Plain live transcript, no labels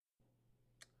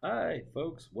Hi,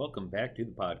 folks. Welcome back to the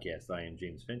podcast. I am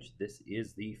James Finch. This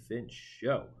is the Finch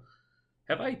Show.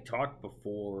 Have I talked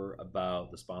before about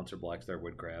the sponsor Black Star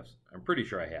Woodcrafts? I'm pretty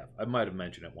sure I have. I might have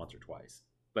mentioned it once or twice.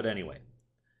 But anyway,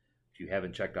 if you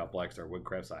haven't checked out Black Star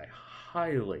Woodcrafts, I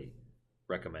highly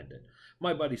recommend it.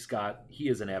 My buddy Scott, he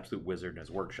is an absolute wizard in his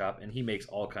workshop, and he makes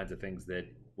all kinds of things that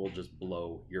will just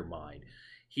blow your mind.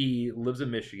 He lives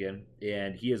in Michigan,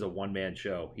 and he is a one-man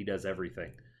show. He does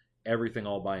everything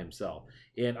all by himself.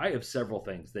 And I have several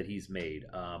things that he's made.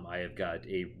 I have got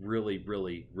a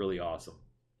really awesome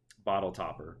bottle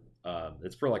topper.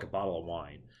 It's for like a bottle of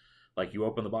wine. Like you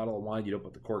open the bottle of wine, you don't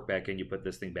put the cork back in, you put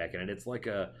this thing back in, and it's like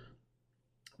a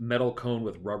metal cone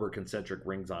with rubber concentric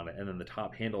rings on it, and then the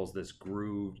top handle is this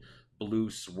grooved blue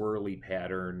swirly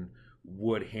pattern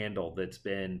wood handle that's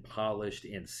been polished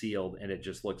and sealed, and it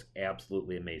just looks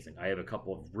absolutely amazing. I have a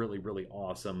couple of really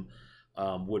awesome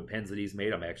wood pens that he's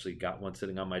made. I'm actually got one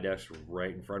sitting on my desk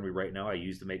right in front of me right now. I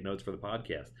used to make notes for the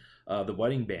podcast. The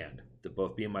wedding band that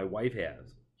both me and my wife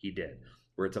has, he did,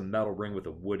 where it's a metal ring with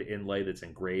a wood inlay that's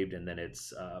engraved and then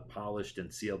it's polished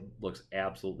and sealed. Looks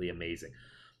absolutely amazing.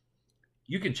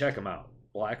 You can check him out.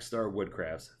 Black Star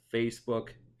Woodcrafts, Facebook,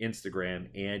 Instagram,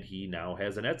 and he now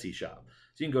has an Etsy shop.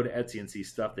 So you can go to Etsy and see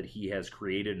stuff that he has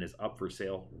created and is up for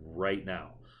sale right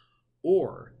now.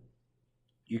 Or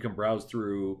you can browse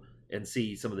through and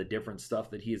see some of the different stuff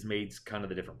that he has made, kind of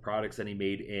the different products that he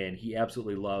made, and he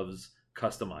absolutely loves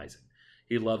customizing.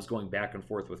 He loves going back and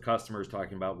forth with customers,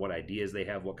 talking about what ideas they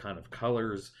have, what kind of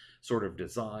colors, sort of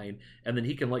design, and then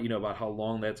he can let you know about how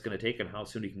long that's going to take and how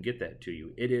soon he can get that to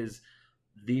you. It is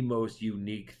the most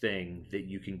unique thing that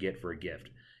you can get for a gift.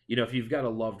 You know, if you've got a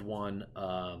loved one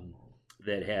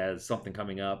that has something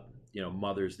coming up, you know,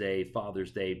 Mother's Day,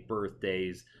 Father's Day,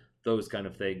 birthdays, those kind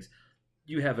of things,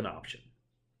 you have an option.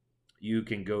 You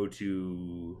can go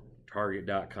to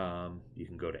Target.com, you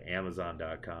can go to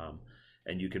Amazon.com,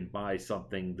 and you can buy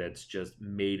something that's just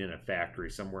made in a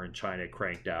factory somewhere in China,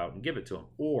 cranked out, and give it to them.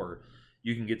 Or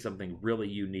you can get something really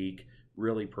unique,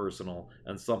 really personal,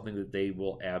 and something that they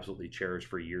will absolutely cherish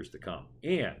for years to come.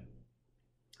 And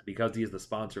because he is the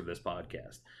sponsor of this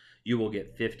podcast, you will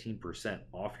get 15%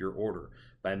 off your order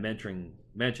by mentioning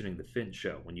the Finch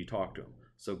Show when you talk to him.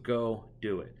 So go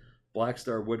do it. Black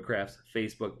Star Woodcrafts,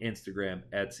 Facebook, Instagram,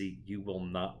 Etsy. You will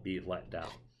not be let down.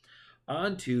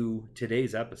 On to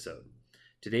today's episode.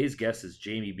 Today's guest is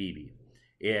Jaimie Beebe,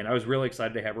 and I was really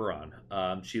excited to have her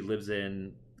on. She lives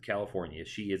in California.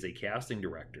 She is a casting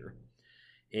director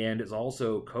and is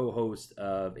also co-host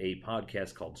of a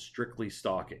podcast called Strictly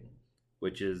Stalking,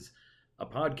 which is a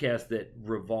podcast that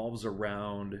revolves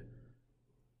around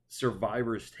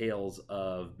survivors' tales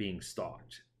of being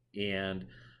stalked. And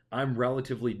I'm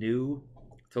relatively new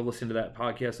to listen to that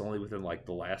podcast, only within like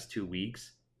the last 2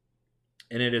 weeks,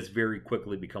 and it has very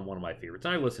quickly become one of my favorites.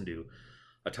 And I listen to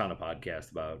a ton of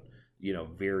podcasts about, you know,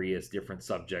 various different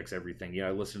subjects, everything. You know,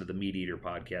 I listen to the Meat Eater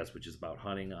podcast, which is about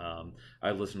hunting.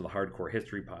 I listen to the Hardcore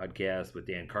History podcast with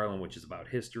Dan Carlin, which is about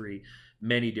history,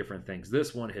 many different things.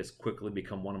 This one has quickly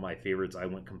become one of my favorites. I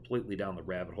went completely down the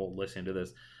rabbit hole listening to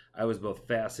this. I was both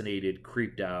fascinated,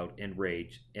 creeped out,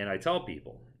 enraged. And I tell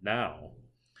people now,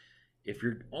 if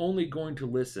you're only going to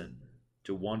listen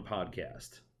to one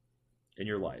podcast in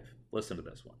your life, listen to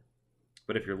this one.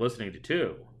 But if you're listening to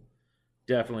two,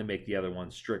 definitely make the other one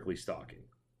Strictly Stalking.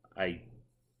 I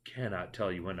cannot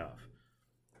tell you enough.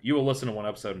 You will listen to one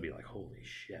episode and be like, holy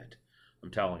shit.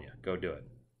 I'm telling you, go do it.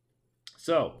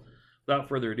 So, without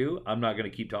further ado, I'm not going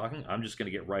to keep talking. I'm just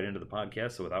going to get right into the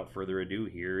podcast. So, without further ado,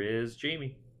 here is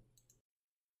Jaimie.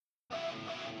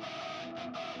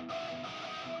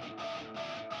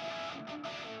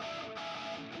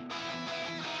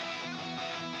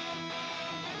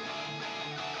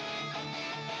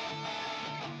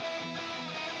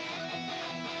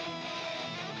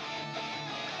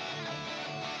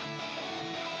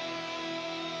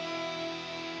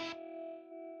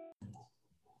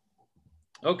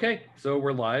 Okay, so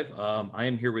we're live. I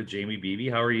am here with Jaimie Beebe.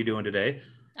 How are you doing today?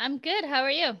 I'm good. How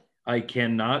are you? I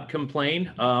cannot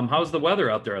complain. How's the weather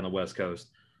out there on the West Coast?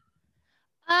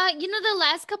 The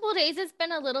last couple of days it's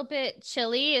been a little bit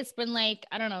chilly. It's been like,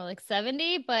 I don't know, like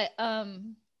 70, but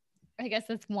I guess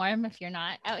it's warm if you're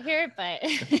not out here, but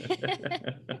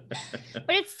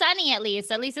but it's sunny at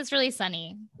least. At least it's really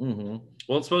sunny. Mm-hmm.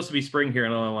 Well, it's supposed to be spring here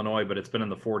in Illinois, but it's been in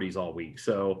the 40s all week.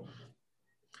 So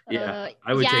yeah,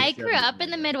 I would take I grew up in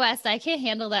the Midwest. I can't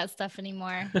handle that stuff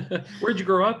anymore. Where'd you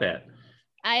grow up at?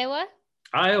 Iowa.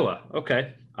 Iowa.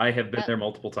 Okay. I have been there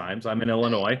multiple times. I'm in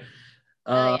Illinois.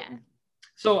 Oh, yeah.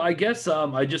 So I guess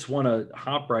I just want to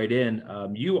hop right in.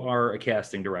 You are a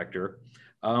casting director.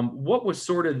 What was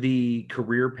sort of the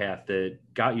career path that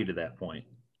got you to that point?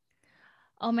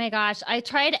 Oh my gosh, I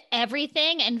tried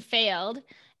everything and failed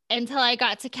until I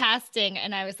got to casting,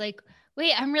 and I was like,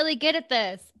 wait, I'm really good at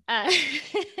this.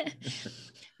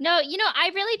 No,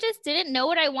 I really just didn't know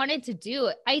what I wanted to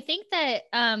do. I think that,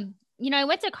 I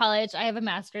went to college. I have a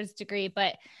master's degree,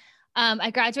 but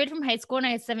I graduated from high school when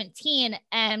I was 17,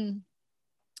 and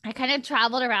I kind of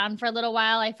traveled around for a little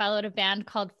while. I followed a band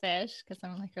called Fish because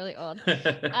I'm like really old.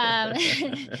 Um,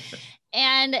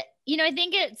 and, I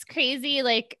think it's crazy.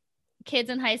 Like kids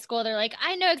in high school, they're like,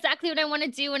 I know exactly what I want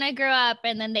to do when I grow up.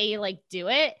 And then they like do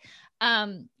it.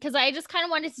 Because I just kind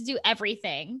of wanted to do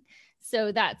everything.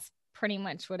 So that's pretty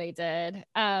much what I did.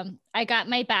 I got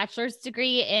my bachelor's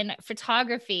degree in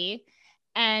photography,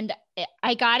 and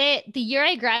I got it the year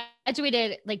I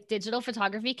graduated, like digital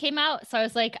photography came out. So I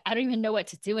was like, I don't even know what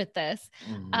to do with this.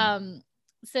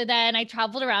 So then I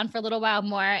traveled around for a little while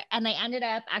more, and I ended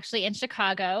up actually in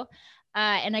Chicago.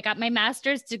 And I got my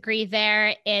master's degree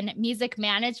there in music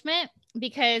management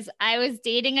because I was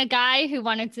dating a guy who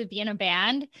wanted to be in a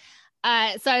band.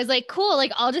 So I was like, cool,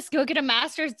 like I'll just go get a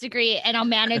master's degree and I'll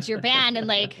manage your band and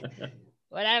like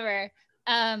whatever.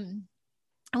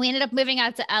 We ended up moving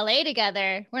out to LA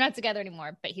together. We're not together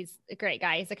anymore, but he's a great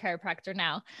guy. He's a chiropractor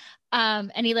now.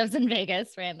 And he lives in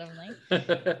Vegas randomly.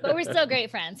 But we're still great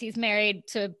friends. He's married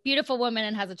to a beautiful woman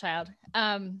and has a child.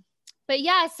 But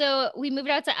yeah, so we moved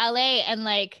out to LA, and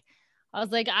like I was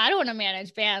like, I don't want to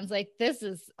manage bands. Like this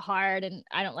is hard and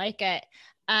I don't like it.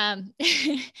 And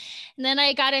then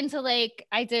I got into like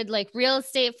I did like real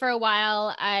estate for a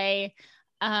while.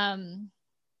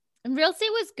 And real estate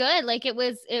was good. Like it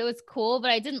was cool,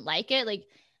 but I didn't like it. Like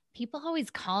people always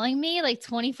calling me like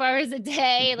 24 hours a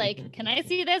day. Like, can I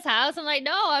see this house? I'm like,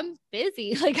 no, I'm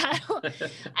busy. Like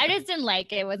I just didn't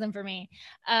like it. It wasn't for me.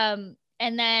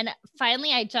 And then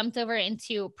finally I jumped over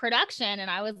into production,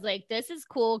 and I was like, this is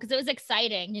cool because it was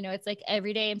exciting. It's like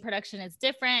every day in production is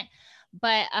different.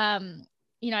 But I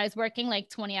was working like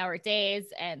 20-hour days,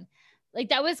 and like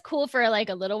that was cool for like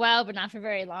a little while, but not for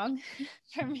very long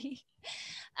for me.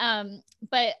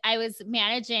 But I was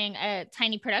managing a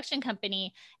tiny production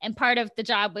company, and part of the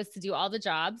job was to do all the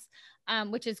jobs,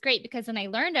 which is great because then I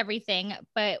learned everything.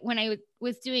 But when I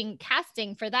was doing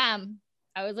casting for them,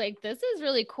 I was like, this is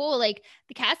really cool. Like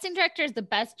the casting director is the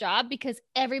best job because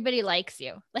everybody likes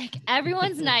you. Like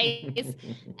everyone's nice.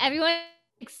 Everyone's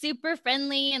like super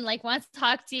friendly and like wants to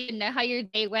talk to you and know how your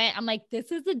day went. I'm like,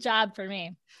 this is a job for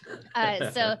me.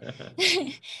 So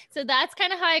so that's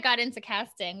kind of how I got into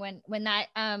casting. When I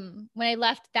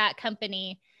left that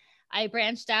company, I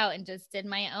branched out and just did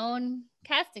my own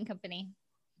casting company.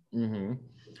 Mm-hmm.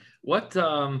 What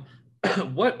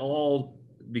what all,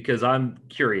 because I'm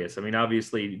curious. I mean,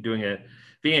 obviously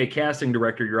being a casting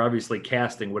director, you're obviously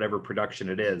casting whatever production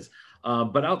it is.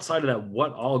 But outside of that,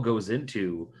 what all goes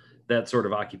into that sort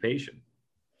of occupation?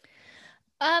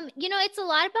 It's a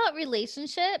lot about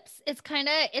relationships.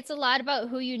 It's a lot about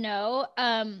who you know.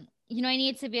 I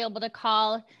need to be able to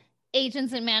call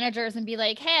agents and managers and be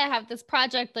like, hey, I have this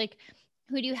project. Like,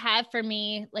 who do you have for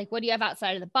me? Like, what do you have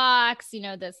outside of the box?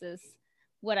 This is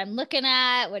what I'm looking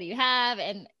at. What do you have?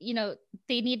 And,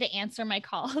 they need to answer my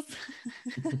calls.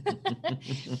 So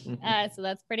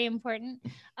that's pretty important.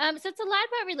 So it's a lot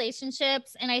about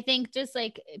relationships. And I think just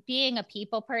like being a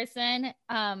people person,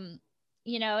 and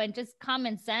just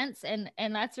common sense. And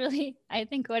that's really, I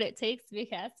think, what it takes to be a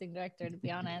casting director, to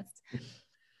be honest.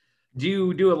 Do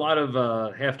you do a lot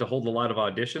of have to hold a lot of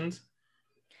auditions?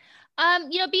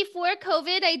 Before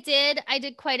COVID, I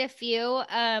did quite a few.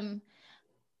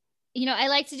 I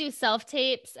like to do self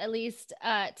tapes at least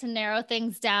to narrow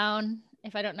things down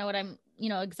if I don't know what I'm,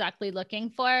 exactly looking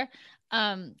for.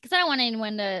 Because I don't want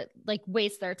anyone to like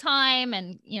waste their time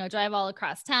and drive all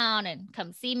across town and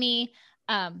come see me.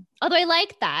 Although I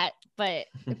like that, but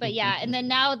yeah. And then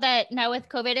now with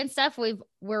COVID and stuff,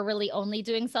 we're really only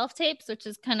doing self tapes, which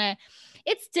is kind of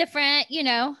it's different.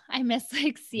 I miss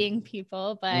like seeing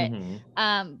people,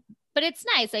 Mm-hmm. but it's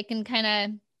nice. I can kind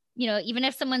of even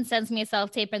if someone sends me a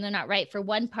self tape and they're not right for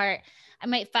one part, I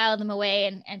might file them away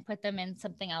and put them in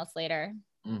something else later.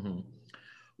 Mm-hmm.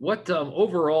 What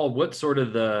overall, what sort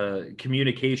of the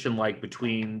communication like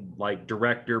between like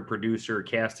director, producer,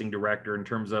 casting director in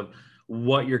terms of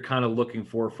what you're kind of looking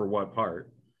for what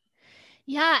part?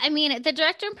 Yeah, I mean, the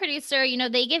director and producer,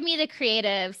 they give me the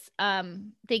creatives.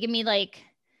 They give me like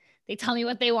they tell me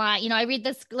what they want. I read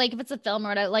this like if it's a film or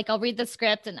whatever, like I'll read the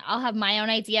script and I'll have my own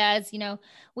ideas.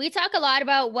 We talk a lot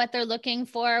about what they're looking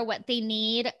for, what they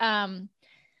need.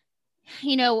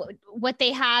 you know, what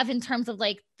they have in terms of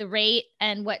like the rate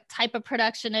and what type of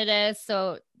production it is.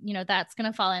 So, you know, that's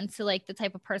going to fall into like the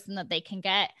type of person that they can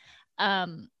get.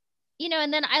 Um, you know,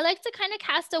 and then I like to kind of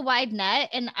cast a wide net,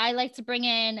 and I like to bring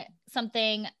in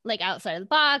something like outside of the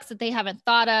box that they haven't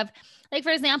thought of. Like,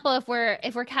 for example, if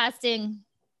we're casting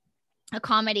a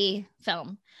comedy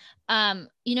film,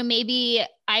 you know, maybe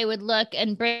I would look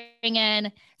and bring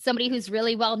in somebody who's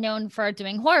really well known for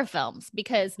doing horror films,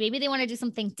 because maybe they want to do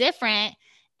something different,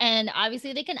 and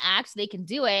obviously they can act, they can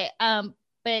do it,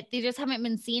 but they just haven't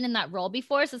been seen in that role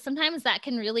before. So sometimes that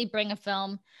can really bring a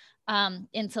film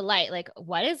into light. Like,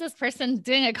 what is this person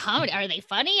doing a comedy? Are they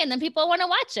funny? And then people want to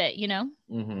watch it, you know?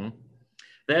 Mm-hmm.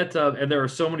 That and there are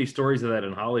so many stories of that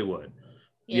in Hollywood.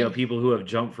 You Yeah. know, people who have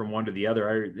jumped from one to the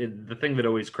other. The thing that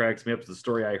always cracks me up is the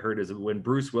story I heard is when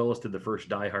Bruce Willis did the first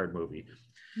Die Hard movie.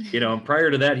 You know, and prior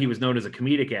to that, he was known as a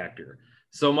comedic actor.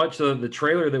 So much so the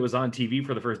trailer that was on TV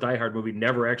for the first Die Hard movie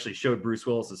never actually showed Bruce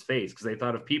Willis's face, because they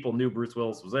thought if people knew Bruce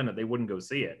Willis was in it, they wouldn't go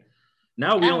see it.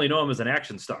 Now we Yeah. only know him as an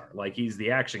action star. Like, he's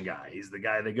the action guy. He's the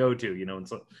guy they go to, you know, and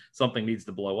so something needs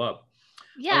to blow up.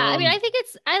 Yeah, I mean, I think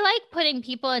I like putting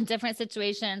people in different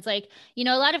situations. Like, you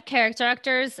know, a lot of character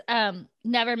actors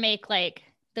never make like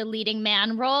the leading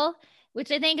man role,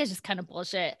 which I think is just kind of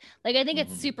bullshit. Like, I think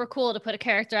it's super cool to put a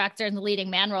character actor in the leading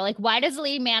man role. Like, why does the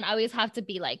leading man always have to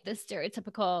be like the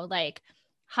stereotypical like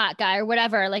hot guy or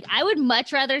whatever? Like, I would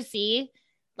much rather see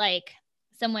like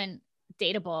someone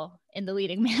dateable in the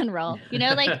leading man role. You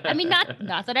know, like, I mean, not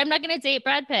that I'm not going to date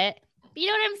Brad Pitt, but you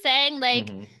know what I'm saying? Like,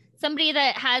 somebody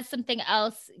that has something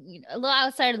else, you know, a little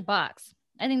outside of the box.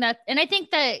 I think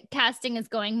that casting is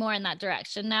going more in that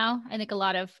direction now. I think a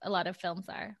lot of films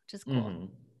are, which is cool.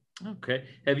 Okay.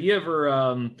 Have you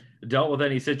ever dealt with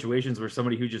any situations where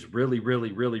somebody who just really,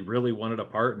 really, really, really wanted a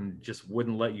part and just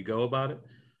wouldn't let you go about it?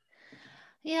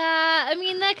 Yeah, I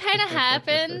mean, that kind of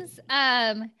happens.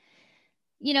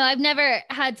 You know, I've never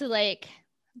had to like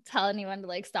tell anyone to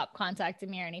like stop contacting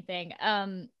me or anything,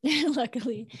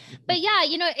 luckily. But yeah,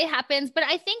 you know, it happens. But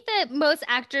I think that most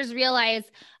actors realize,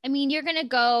 I mean, you're gonna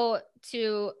go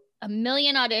to a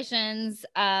million auditions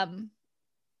and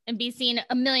be seen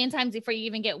a million times before you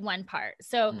even get one part.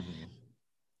 So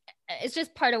it's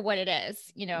just part of what it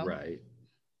is, you know. Right.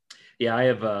 Yeah, I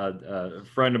have a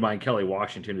friend of mine, Kelly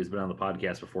Washington, who's been on the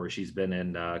podcast before. She's been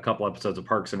in a couple episodes of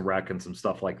Parks and Rec and some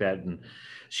stuff like that. And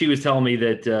she was telling me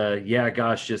that, yeah,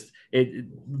 gosh, just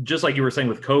like you were saying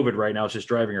with COVID right now, it's just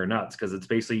driving her nuts, because it's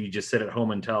basically you just sit at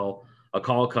home until a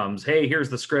call comes. Hey,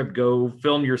 here's the script. Go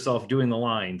film yourself doing the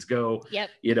lines. Go. Yep.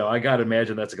 You know, I got to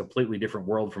imagine that's a completely different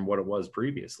world from what it was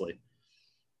previously.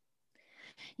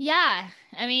 Yeah.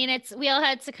 I mean, we all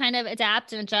had to kind of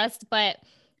adapt and adjust, but,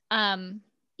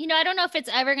 you know, I don't know if it's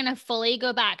ever going to fully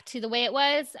go back to the way it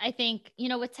was. I think, you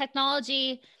know, with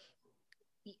technology,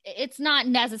 it's not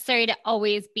necessary to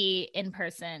always be in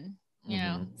person, you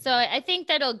know? So I think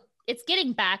that it's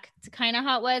getting back to kind of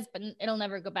how it was, but it'll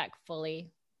never go back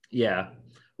fully. Yeah.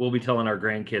 We'll be telling our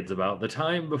grandkids about the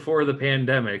time before the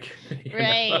pandemic.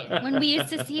 Right. When we used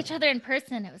to see each other in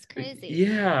person, it was crazy.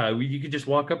 Yeah. You could just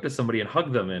walk up to somebody and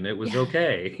hug them and it was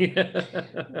okay.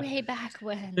 Way back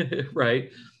when.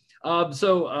 Right.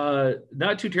 So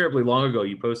not too terribly long ago,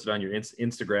 you posted on your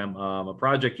Instagram a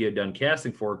project you had done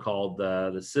casting for called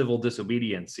the Civil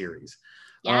Disobedience series.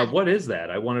 Yeah. What is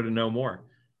that? I wanted to know more.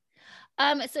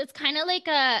 So it's kind of like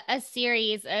a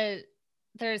series.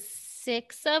 There's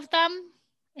 6 of them,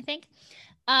 I think.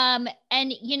 And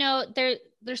you know,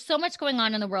 there's so much going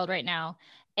on in the world right now,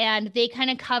 and they kind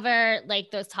of cover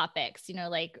like those topics, you know,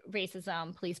 like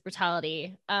racism, police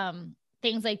brutality,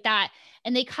 things like that.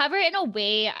 And they cover it in a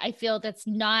way I feel that's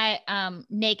not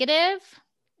negative,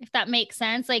 if that makes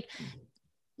sense. Like,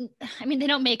 I mean, they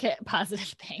don't make it a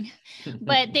positive thing,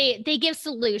 but they give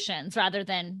solutions rather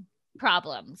than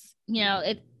problems. You know,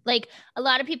 it like a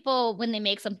lot of people, when they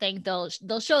make something, they'll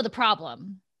show the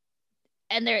problem,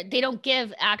 and they don't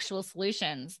give actual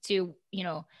solutions to, you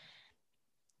know,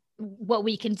 what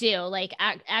we can do, like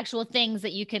actual things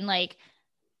that you can like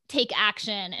take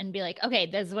action and be like, okay,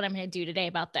 this is what I'm going to do today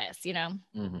about this, you know?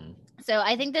 So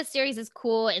I think this series is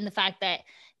cool in the fact that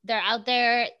they're out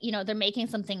there, you know, they're making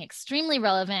something extremely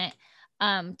relevant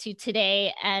to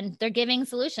today, and they're giving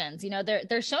solutions. You know,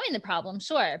 they're showing the problem,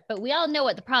 sure, but we all know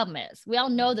what the problem is. We all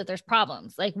know that there's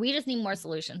problems. Like, we just need more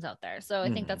solutions out there. So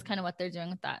I think that's kind of what they're doing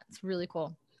with that. It's really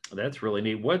cool. That's really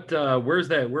neat. Where's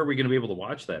that? Where are we going to be able to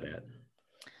watch that at?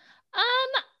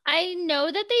 I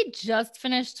know that they just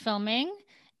finished filming,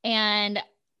 and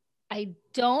I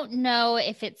don't know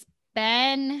if it's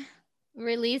been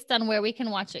released on where we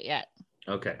can watch it yet.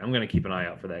 Okay, I'm going to keep an eye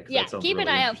out for that. Yeah, keep an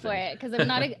eye out for it, because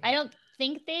I don't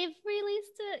think they've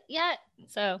released it yet.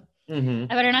 So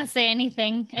Mm-hmm. I better not say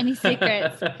anything, any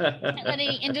secrets. Can't let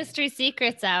any industry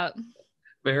secrets out.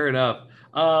 Fair enough.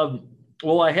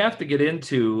 Well, I have to get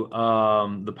into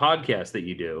the podcast that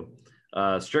you do,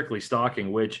 Strictly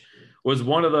Stalking, which was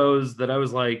one of those that I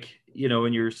was like,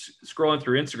 when you're scrolling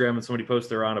through Instagram and somebody posts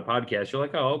they're on a podcast, you're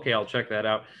like, oh, okay, I'll check that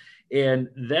out. And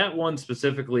that one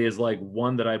specifically is like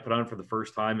one that I put on for the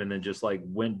first time and then just like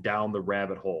went down the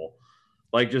rabbit hole.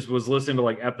 Like just was listening to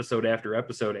like episode after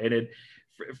episode. And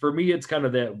for me, it's kind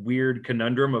of that weird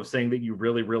conundrum of saying that you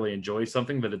really, really enjoy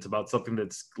something, that it's about something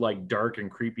that's like dark and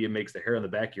creepy and makes the hair on the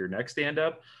back of your neck stand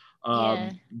up.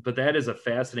 Yeah. But that is a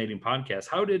fascinating podcast.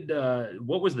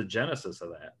 What was the genesis of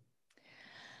that?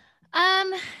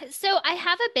 So I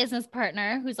have a business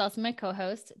partner who's also my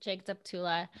co-host, Jake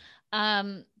Duptula.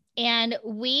 And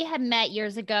we had met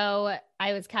years ago.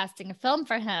 I was casting a film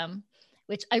for him,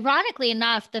 which ironically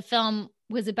enough, the film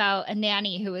was about a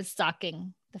nanny who was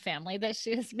stalking the family that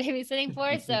she was babysitting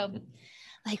for. So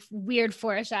like weird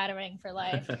foreshadowing for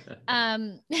life.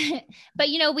 But we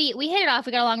hit it off.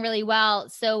 We got along really well.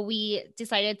 So we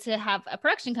decided to have a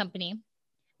production company,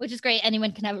 which is great.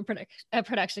 Anyone can have a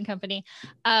production company.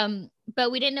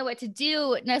 But we didn't know what to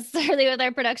do necessarily with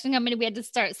our production company. We had to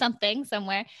start something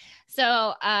somewhere.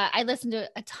 So I listened to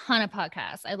a ton of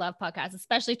podcasts. I love podcasts,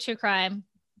 especially true crime.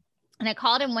 And I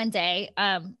called him one day,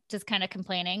 just kind of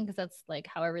complaining because that's like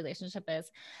how our relationship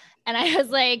is. And I was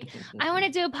like, I want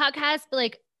to do a podcast, but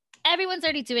like everyone's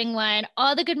already doing one.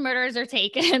 All the good murders are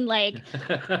taken. Like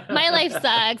my life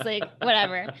sucks, like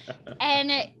whatever.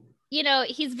 And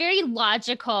he's very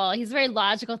logical. He's a very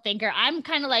logical thinker. I'm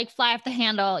kind of like fly off the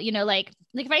handle, like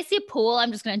if I see a pool,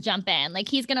 I'm just going to jump in. Like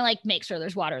he's going to like make sure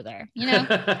there's water there,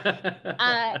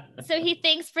 So he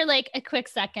thinks for like a quick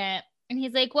second and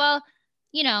he's like, well,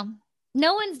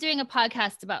 no one's doing a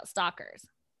podcast about stalkers.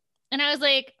 And I was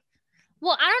like,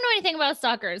 well, I don't know anything about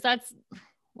stalkers.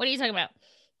 What are you talking about?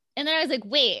 And then I was like,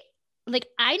 wait, like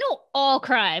I know all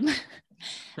crime. I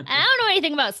don't know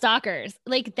anything about stalkers.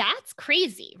 Like that's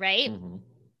crazy, right? Mm-hmm.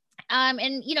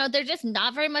 And there's just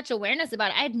not very much awareness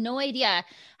about it. I had no idea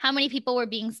how many people were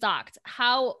being stalked,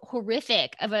 how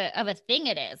horrific of a thing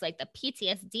it is, like the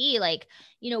PTSD, like,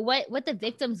 what the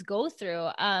victims go through.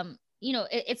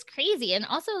 It's crazy. And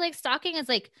also like stalking is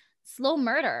like slow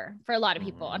murder for a lot of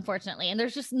people, unfortunately. And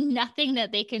there's just nothing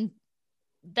that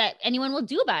anyone will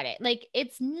do about it. Like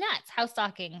it's nuts how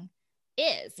stalking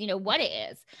is, what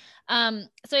it is.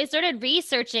 So I started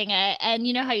researching it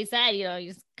and how you said,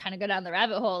 you just kind of go down the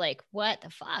rabbit hole, like what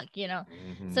the fuck,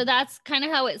 So that's kind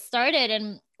of how it started.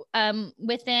 And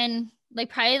within like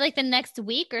probably like the next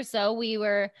week or so, we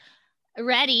were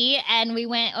ready and we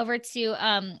went over to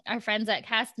our friends at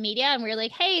Cast Media and we were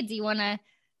like, hey, do you want to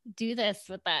do this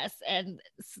with us? And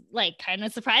like kind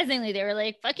of surprisingly they were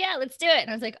like, fuck yeah, let's do it. And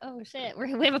I was like, oh shit,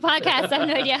 we have a podcast. I have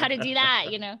no idea how to do that,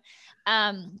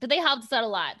 but they helped us out a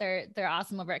lot. They're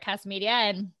awesome over at Cast Media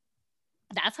and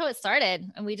that's how it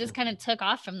started and we just kind of took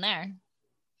off from there.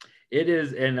 It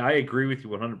is, and I agree with you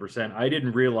 100%. I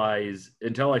didn't realize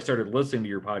until I started listening to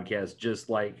your podcast just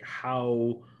like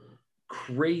how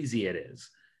crazy it is.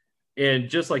 And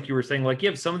just like you were saying, like you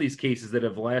have some of these cases that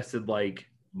have lasted like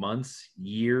months,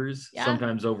 years,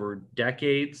 sometimes over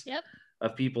decades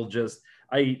of people just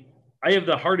I have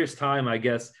the hardest time, I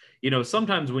guess,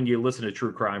 sometimes when you listen to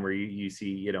true crime or you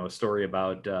see, a story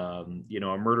about a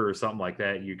murder or something like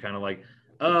that, you kind of like,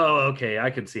 oh, okay, I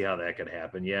can see how that could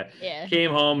happen. Yeah.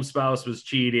 Came home, spouse was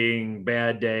cheating,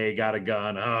 bad day, got a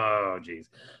gun. Oh, geez.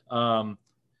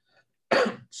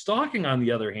 Stalking, on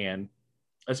the other hand,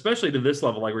 especially to this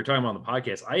level, like we're talking about on the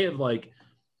podcast, I have like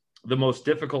the most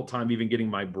difficult time even getting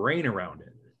my brain around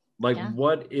it. Like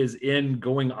what is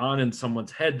going on in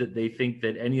someone's head that they think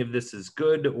that any of this is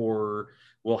good or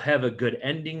will have a good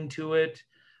ending to it.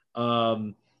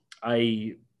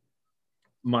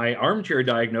 My armchair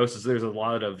diagnosis, there's a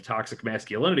lot of toxic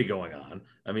masculinity going on.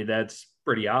 I mean, that's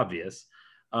pretty obvious.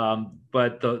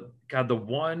 But the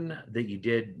one that you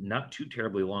did not too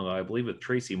terribly long ago, I believe with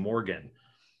Tracy Morgan.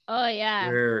 Oh yeah.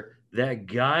 Where that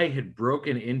guy had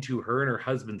broken into her and her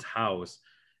husband's house,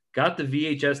 got the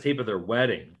VHS tape of their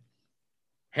wedding,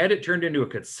 had it turned into a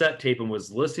cassette tape and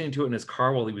was listening to it in his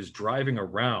car while he was driving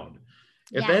around.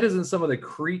 If that isn't some of the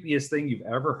creepiest thing you've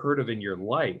ever heard of in your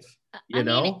life, I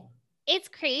mean, it's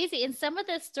crazy. And some of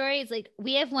the stories, like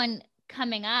we have one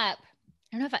coming up.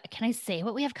 I don't know can I say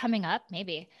what we have coming up?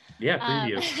 Maybe. Yeah,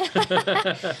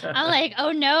 preview. I'm like,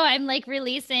 oh no, I'm like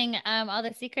releasing all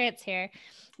the secrets here.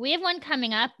 We have one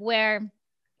coming up where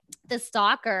the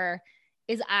stalker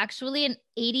is actually an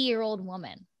 80-year-old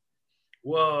woman.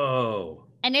 Whoa.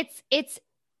 And it's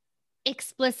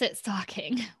explicit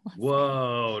stalking.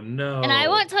 Whoa, And I no.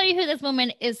 won't tell you who this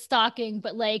woman is stalking,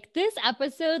 but like this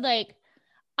episode, like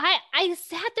I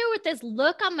sat there with this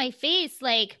look on my face,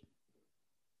 like,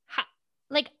 how,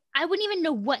 like I wouldn't even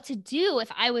know what to do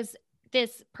if I was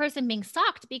this person being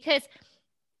stalked, because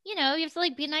you know you have to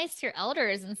like be nice to your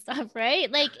elders and stuff,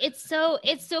 right? Like it's so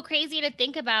crazy to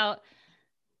think about.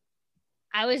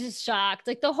 I was just shocked.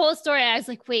 Like the whole story, I was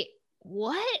like, wait,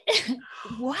 what?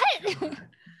 What? God.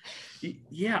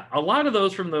 Yeah, a lot of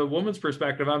those from the woman's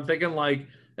perspective, I'm thinking like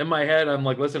in my head, I'm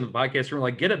like listening to the podcast room,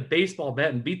 like get a baseball bat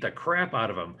and beat the crap out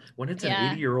of him. When it's an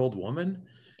Yeah. 80-year-old woman,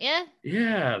 Yeah.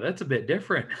 yeah, that's a bit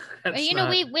different. That's You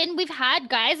know, not. when we've had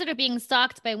guys that are being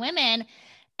stalked by women,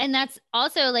 and that's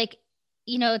also like,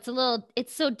 you know,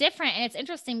 it's so different and it's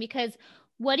interesting because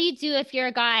what do you do if you're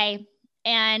a guy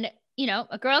and, you know,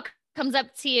 a girl comes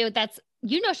up to you that's,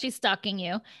 you know, she's stalking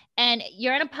you and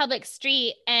you're in a public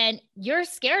street and you're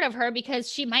scared of her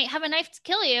because she might have a knife to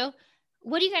kill you.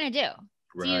 What are you going to do?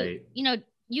 Right. You know,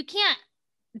 you can't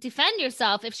defend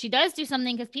yourself if she does do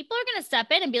something because people are going to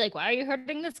step in and be like, why are you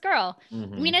hurting this girl? I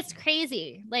Mm-hmm. mean, it's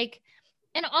crazy. Like,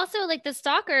 and also like the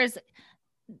stalkers,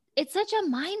 it's such a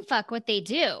mind fuck what they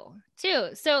do too.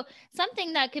 So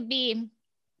something that could be,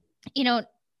 you know,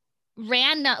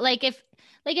 random, like if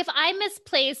I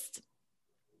misplaced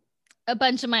a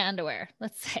bunch of my underwear,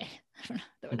 let's say, I don't know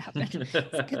that would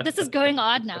happen. This is going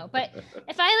odd now, but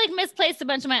if I like misplaced a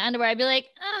bunch of my underwear, I'd be like,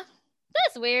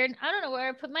 that's weird. I don't know where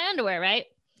I put my underwear, right?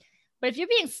 But if you're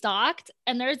being stalked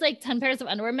and there's like 10 pairs of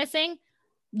underwear missing,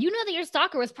 you know that your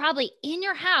stalker was probably in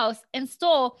your house and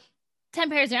stole 10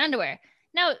 pairs of underwear.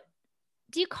 Now,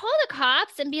 do you call the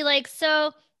cops and be like,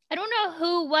 so I don't know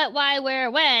who, what, why, where,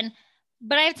 when,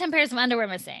 but I have 10 pairs of underwear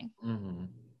missing? Mm-hmm.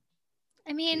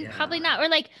 I mean, Yeah. probably not. Or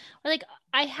like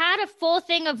I had a full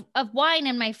thing of wine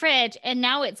in my fridge and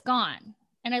now it's gone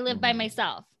and I live by Mm-hmm.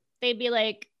 myself. They'd be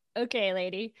like, okay,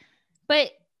 lady.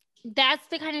 But that's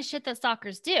the kind of shit that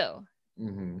stalkers do.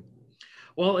 Mm-hmm.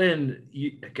 Well, and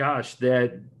gosh,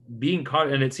 that being caught,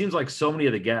 and it seems like so many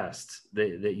of the guests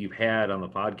that you've had on the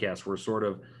podcast were sort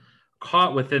of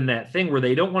caught within that thing where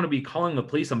they don't want to be calling the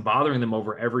police and bothering them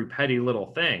over every petty little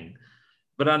thing.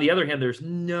 But on the other hand, there's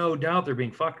no doubt they're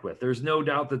being fucked with. There's no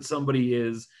doubt that somebody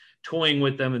is toying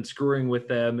with them and screwing with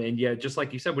them. And yet, just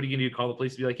like you said, what are you going to do? Call the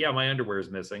police and be like, yeah, my underwear is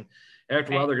missing.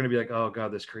 After a while, Right. they're going to be like, oh,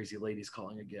 God, this crazy lady's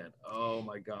calling again. Oh,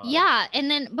 my God. Yeah. And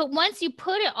then, but once you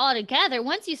put it all together,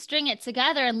 once you string it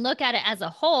together and look at it as a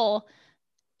whole,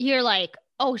 you're like,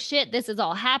 oh shit, this is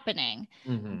all happening.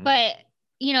 Mm-hmm. But,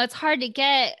 you know, it's hard to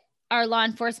get our law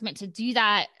enforcement to do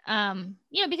that,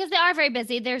 you know, because they are very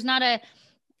busy. There's not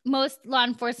most law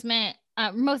enforcement,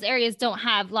 most areas don't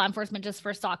have law enforcement just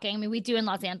for stalking. I mean, we do in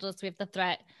Los Angeles, we have the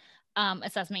threat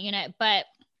assessment unit, but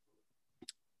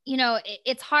you know,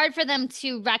 it's hard for them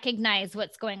to recognize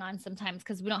what's going on sometimes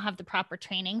because we don't have the proper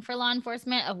training for law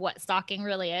enforcement of what stalking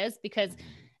really is because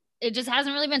it just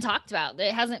hasn't really been talked about.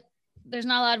 There's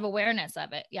not a lot of awareness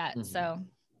of it yet. Mm-hmm. So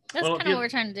that's Well, kind of what we're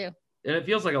trying to do. and it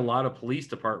feels like a lot of police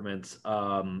departments,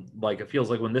 like it feels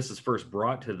like when this is first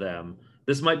brought to them,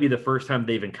 this might be the first time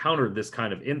they've encountered this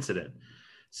kind of incident.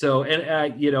 So, and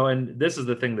and this is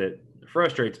the thing that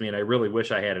frustrates me, and I really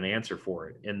wish I had an answer for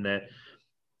it. In that,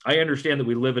 I understand that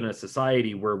we live in a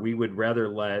society where we would rather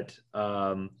let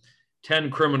 10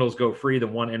 criminals go free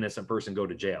than one innocent person go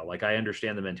to jail. Like, I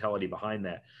understand the mentality behind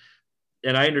that.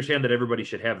 And I understand that everybody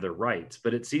should have their rights,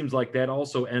 but it seems like that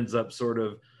also ends up sort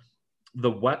of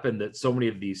the weapon that so many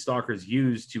of these stalkers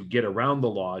use to get around the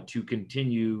law to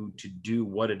continue to do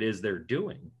what it is they're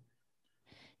doing.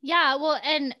 Yeah. Well,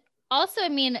 and also, I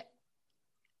mean,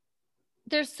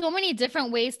 there's so many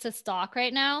different ways to stalk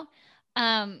right now,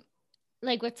 um,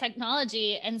 like with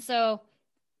technology. And so,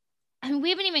 I mean,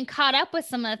 we haven't even caught up with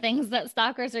some of the things that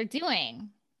stalkers are doing.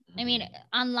 I mean,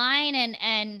 online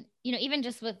and you know, even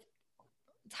just with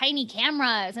tiny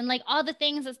cameras and like all the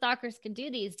things that stalkers can do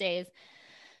these days.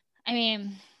 I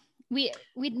mean, we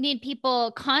need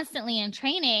people constantly in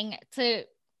training to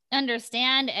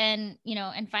understand and you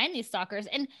know and find these stalkers.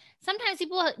 And sometimes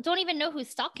people don't even know who's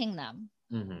stalking them.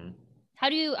 Mm-hmm. How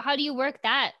do you work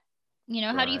that? You know,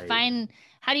 Right. how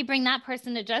do you bring that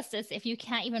person to justice if you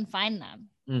can't even find them?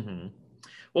 Mm-hmm.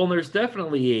 Well, and there's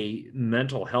definitely a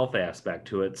mental health aspect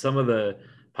to it. Some of the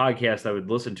podcasts I would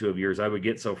listen to of yours, I would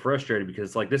get so frustrated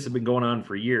because like this has been going on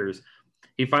for years.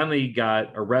 He finally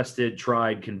got arrested,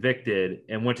 tried, convicted,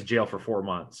 and went to jail for 4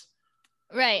 months.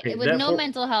 Right. Okay, With no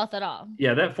mental health at all.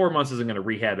 yeah, that 4 months isn't going to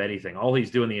rehab anything. All he's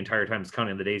doing the entire time is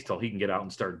counting the days till he can get out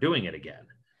and start doing it again.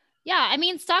 Yeah, I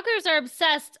mean, stalkers are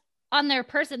obsessed on their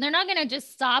person. They're not going to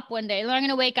just stop one day. They're not going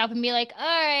to wake up and be like, all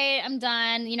right, I'm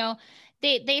done. You know,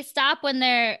 they stop when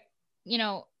they're, you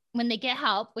know, when they get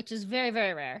help, which is very,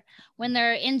 very rare, when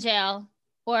they're in jail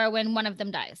or when one of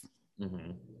them dies.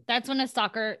 Mm-hmm. That's when a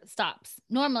stalker stops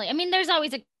normally. I mean, there's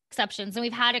always exceptions, and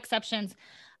we've had exceptions,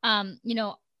 you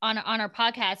know, on our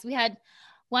podcast. We had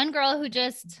one girl who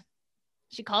just,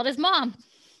 she called his mom,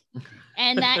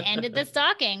 and that ended the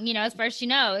stalking, you know, as far as she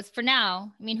knows for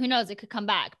now. I mean, who knows, it could come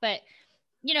back, but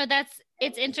you know,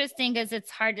 it's interesting because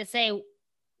it's hard to say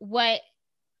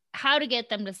how to get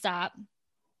them to stop,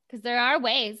 because there are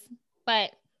ways,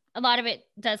 but a lot of it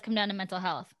does come down to mental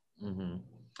health. Mm-hmm.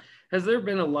 Has there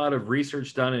been a lot of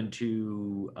research done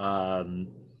into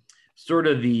sort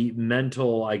of the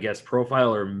mental, I guess,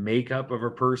 profile or makeup of a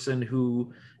person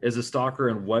who is a stalker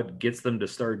and what gets them to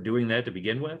start doing that to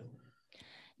begin with?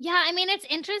 Yeah, I mean, it's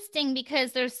interesting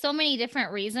because there's so many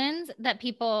different reasons that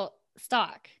people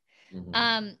stalk.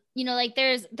 Mm-hmm. You know, like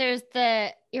there's the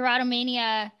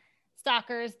erotomania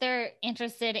stalkers. They're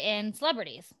interested in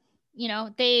celebrities. You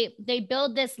know, they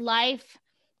build this life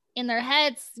in their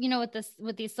heads, you know,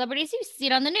 with these celebrities. You see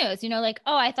it on the news, you know, like,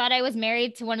 oh, I thought I was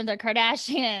married to one of the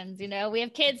Kardashians, you know, we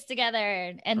have kids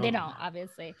together, and they Oh. don't,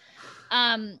 obviously.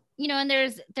 You know, and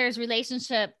there's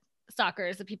relationship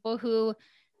stalkers, the people who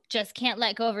just can't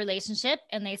let go of a relationship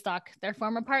and they stalk their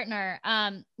former partner.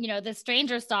 You know, the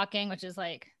stranger stalking, which is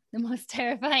like the most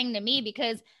terrifying to me,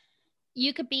 because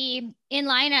you could be in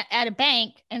line at a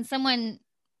bank and someone,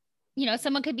 you know,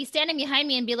 someone could be standing behind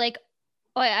me and be like,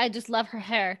 oh, I just love her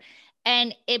hair.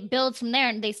 And it builds from there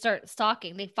and they start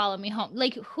stalking. They follow me home.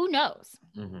 Like, who knows?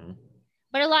 Mm-hmm.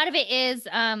 But a lot of it is,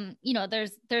 you know,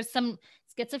 there's some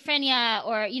schizophrenia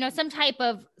or, you know, some type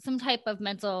of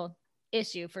mental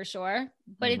issue for sure.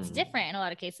 But it's Mm-hmm. different in a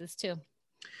lot of cases too.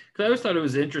 Because I always thought it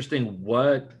was interesting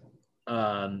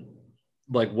um,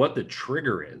 what the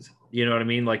trigger is. You know what I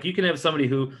mean? Like you can have somebody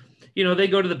who, you know, they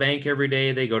go to the bank every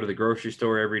day, they go to the grocery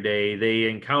store every day, they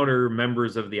encounter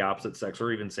members of the opposite sex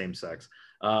or even same sex.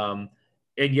 And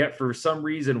yet for some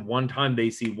reason, one time they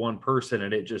see one person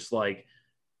and it just like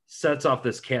sets off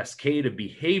this cascade of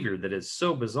behavior that is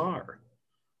so bizarre.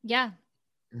 Yeah.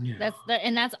 Yeah.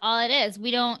 And that's all it is.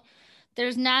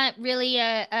 There's not really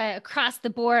a across the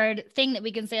board thing that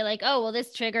we can say like, oh, well,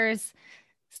 this triggers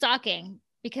stalking,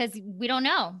 because we don't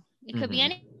know. It could be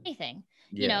Mm-hmm. anything,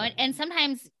 you know, Yeah. and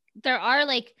sometimes there are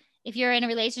like, if you're in a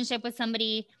relationship with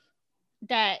somebody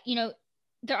that, you know,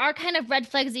 there are kind of red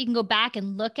flags that you can go back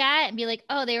and look at and be like,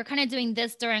 oh, they were kind of doing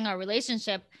this during our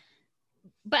relationship.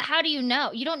 But how do you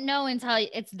know? You don't know until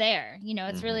it's there. You know,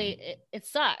 it's really, Mm-hmm. it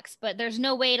sucks, but there's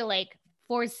no way to like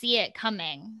foresee it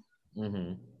coming.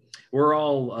 Mm-hmm. We're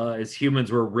all, as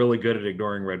humans, we're really good at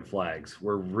ignoring red flags.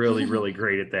 We're really, really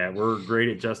great at that. We're great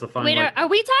at justifying, Wait, like, are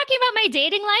we talking about my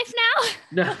dating life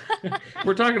no, now?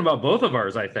 we're talking about both of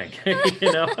ours, I think.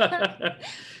 you know,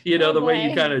 Oh the way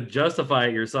you boy. kind of justify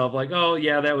it yourself, like, oh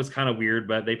yeah, that was kind of weird,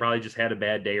 but they probably just had a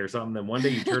bad day or something. Then one day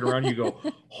you turn around, and you go,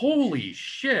 holy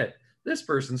shit, this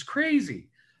person's crazy.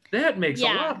 That makes a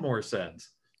Yeah. lot more sense.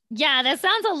 Yeah, that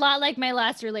sounds a lot like my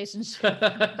last relationship.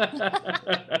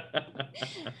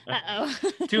 Uh-oh.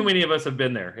 Too many of us have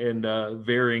been there in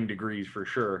varying degrees for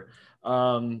sure.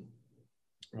 Um,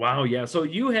 wow, yeah. So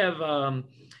do you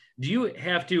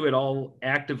have to at all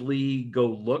actively go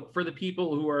look for the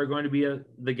people who are going to be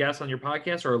the guests on your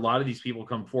podcast, or a lot of these people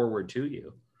come forward to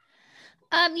you?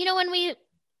 You know, when we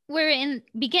were in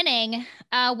beginning,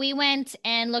 we went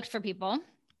and looked for people.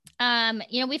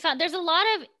 You know, we found there's a lot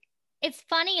of, it's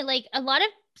funny, like a lot of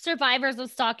survivors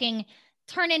of stalking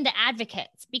turn into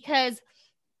advocates because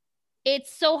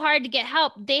it's so hard to get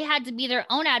help. They had to be their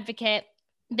own advocate.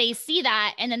 They see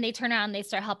that and then they turn around and they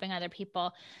start helping other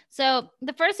people. So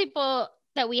the first people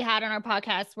that we had on our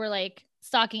podcast were like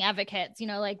stalking advocates, you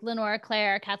know, like Lenora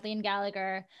Claire, Kathleen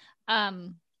Gallagher,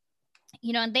 um,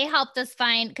 you know, and they helped us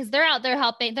find, because they're out there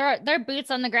helping, they're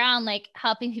boots on the ground, like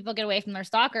helping people get away from their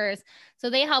stalkers. So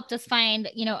they helped us find,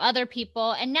 you know, other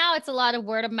people. And now it's a lot of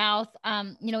word of mouth.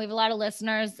 You know, we have a lot of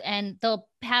listeners and they'll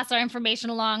pass our information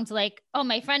along to like, oh,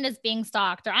 my friend is being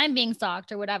stalked or I'm being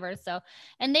stalked or whatever. So,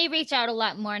 and they reach out a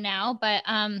lot more now. But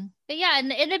yeah,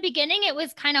 in the beginning, it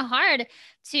was kind of hard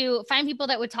to find people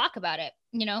that would talk about it,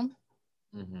 you know.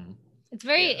 Mm-hmm.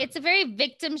 Yeah. It's a very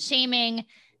victim shaming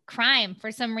crime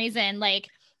for some reason. Like,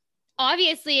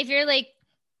 obviously, if you're like,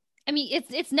 I mean,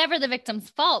 it's never the victim's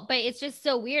fault, but it's just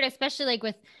so weird, especially like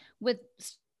with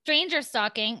stranger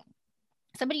stalking.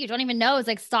 Somebody you don't even know is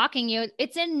like stalking you.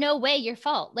 It's in no way your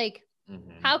fault. Like,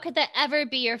 Mm-hmm. how could that ever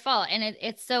be your fault? And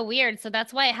it's so weird. So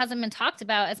that's why it hasn't been talked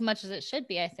about as much as it should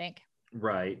be, I think.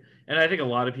 Right. And I think a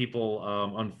lot of people,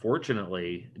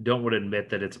 unfortunately, don't want to admit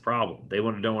that it's a problem. They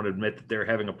don't want to admit that they're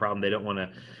having a problem. They don't want to,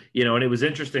 and it was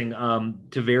interesting,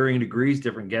 to varying degrees,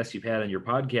 different guests you've had on your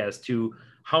podcast, to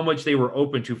how much they were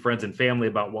open to friends and family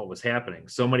about what was happening.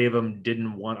 So many of them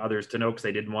didn't want others to know because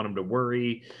they didn't want them to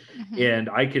worry. Mhm. And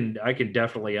I can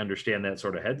definitely understand that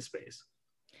sort of headspace.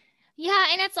 Yeah.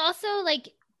 And it's also like,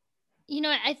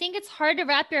 I think it's hard to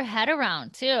wrap your head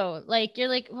around too. Like, you're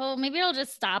like, well, maybe it'll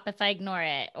just stop if I ignore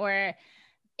it. Or,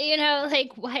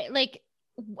 like, why, like,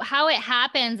 how it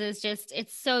happens is just,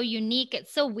 it's so unique.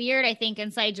 It's so weird, I think,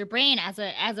 inside your brain as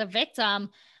a victim,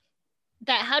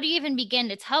 that how do you even begin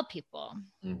to tell people,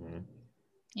 Mm-hmm.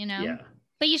 you know? Yeah.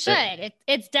 But you should. That,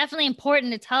 It's definitely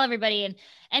important to tell everybody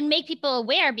and make people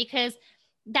aware, because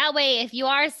that way, if you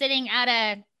are sitting at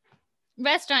a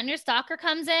restaurant and your stalker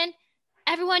comes in,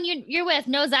 everyone you're with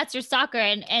knows that's your stalker,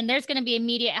 and there's going to be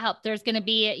immediate help. There's going to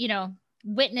be,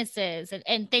 witnesses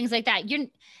and things like that.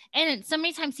 And so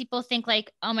many times people think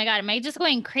like, oh my God, am I just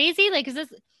going crazy? Like,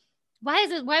 why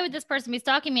would this person be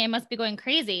stalking me? I must be going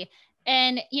crazy.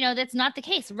 And, that's not the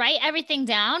case. Write everything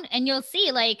down and you'll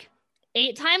see, like,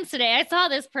 8 times today I saw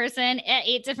this person at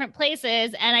 8 different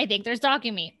places and I think they're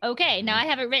stalking me. Okay, now I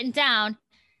have it written down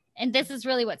and this is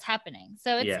really what's happening.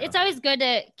 So yeah. it's always good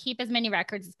to keep as many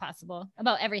records as possible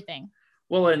about everything.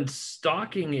 Well, and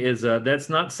stalking is that's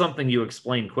not something you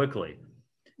explain quickly.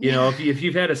 Yeah. If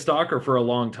you've had a stalker for a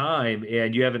long time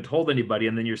and you haven't told anybody,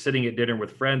 and then you're sitting at dinner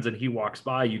with friends and he walks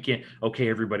by, you can't, okay,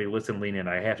 everybody listen, lean in.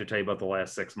 I have to tell you about the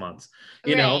last 6 months,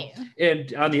 Right.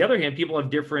 And on the other hand, people have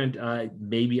different,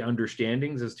 maybe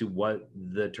understandings as to what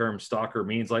the term stalker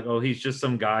means. Like, oh, he's just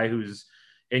some guy who's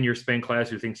in your spin class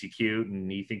who thinks he's cute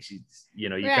and he thinks he's, you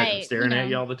catch him Right. staring at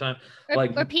you all the time.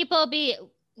 Like, Or people be,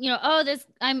 oh, this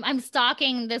I'm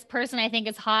stalking this person I think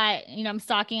is hot. I'm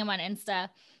stalking him on Insta.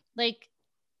 Like,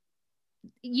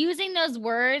 using those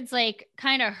words like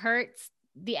kind of hurts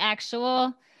the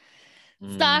actual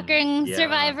stalking yeah,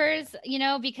 survivors,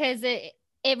 because it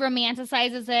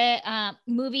romanticizes it.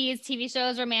 Movies, TV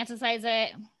shows romanticize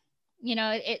it.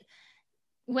 It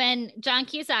when John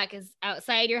Cusack is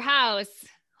outside your house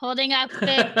holding up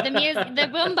the music, the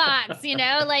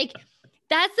boombox, like,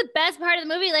 that's the best part of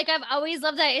the movie. Like, I've always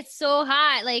loved that. It's so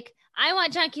hot. Like, I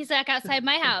want John Cusack outside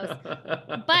my house.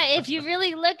 But if you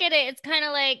really look at it, it's kind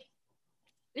of like,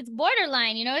 it's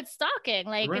borderline, it's stalking.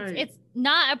 Like, right. it's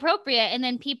not appropriate. And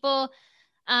then people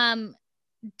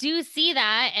do see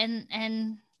that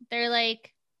and they're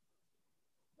like,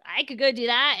 I could go do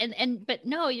that. But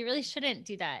no, you really shouldn't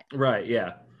do that. Right.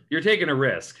 Yeah. You're taking a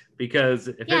risk, because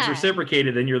if it's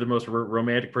reciprocated, then you're the most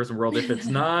romantic person in the world. If it's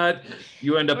not,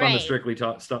 you end up on the Right. Strictly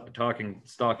Talking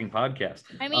Stalking podcast.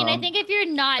 I mean, I think if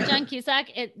you're not John Cusack,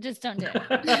 just don't do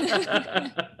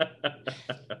it.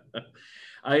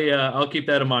 I'll keep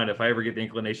that in mind. If I ever get the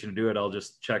inclination to do it, I'll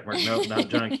just check mark. Nope, not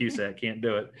John Cusack. Can't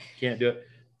do it. Can't do it.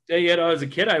 As a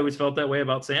kid, I always felt that way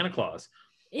about Santa Claus.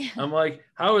 Yeah. I'm like,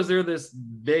 how is there this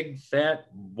big fat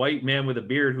white man with a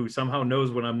beard who somehow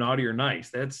knows when I'm naughty or nice?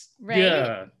 That's right.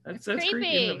 Yeah, that's creepy in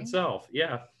and of itself.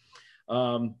 Yeah.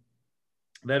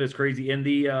 That is crazy. And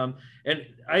and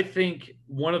I think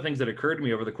one of the things that occurred to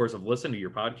me over the course of listening to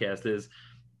your podcast is,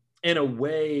 in a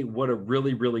way, what a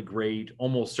really, really great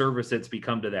almost service it's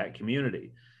become to that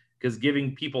community, because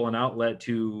giving people an outlet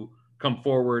to come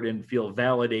forward and feel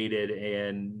validated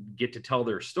and get to tell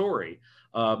their story.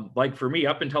 Like for me,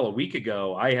 up until a week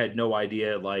ago, I had no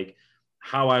idea like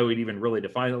how I would even really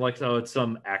define it. Like, oh, it's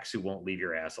some ex who won't leave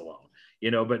your ass alone,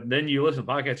 but then you listen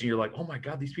to podcasts and you're like, oh my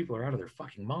God, these people are out of their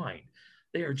fucking mind.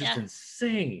 They are just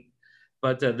insane.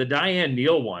 But the Diane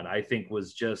Neal one, I think,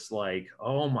 was just like,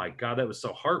 oh my God, that was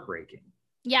so heartbreaking.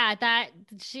 Yeah, that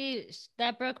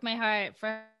broke my heart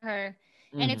for her.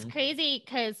 Mm-hmm. And it's crazy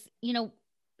because,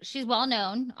 she's well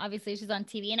known. Obviously, she's on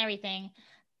TV and everything.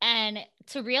 And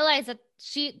to realize that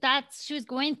she was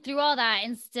going through all that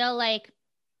and still like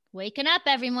waking up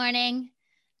every morning.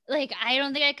 Like, I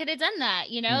don't think I could have done that,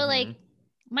 like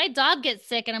my dog gets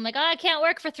sick and I'm like, oh, I can't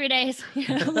work for 3 days.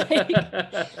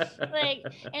 like,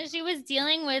 and she was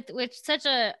dealing with such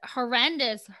a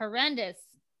horrendous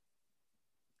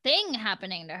thing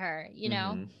happening to her,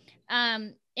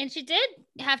 and she did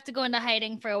have to go into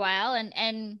hiding for a while,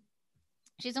 and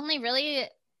she's only really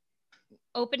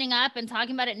opening up and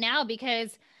talking about it now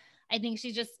because I think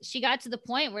she got to the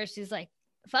point where she's like,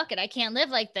 fuck it, I can't live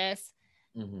like this.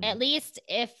 At least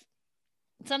if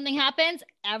something happens,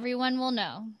 everyone will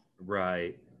know.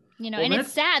 Right. And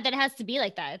it's sad that it has to be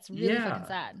like that. It's really fucking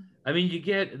sad. I mean,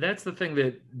 that's the thing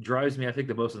that drives me, I think,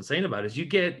 the most insane about it is you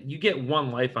get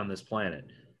one life on this planet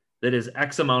that is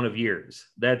X amount of years.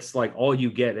 That's like all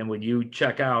you get. And when you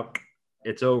check out,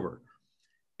 It's over.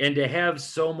 And to have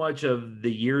so much of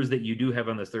the years that you do have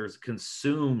on this earth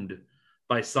consumed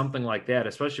by something like that,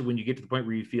 especially when you get to the point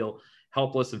where you feel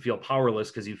helpless and feel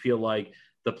powerless because you feel like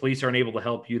the police aren't able to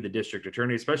help you, the district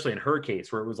attorney, especially in her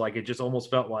case, where it was like, it just almost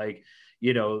felt like,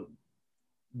 you know,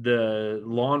 the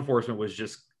law enforcement was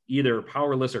just either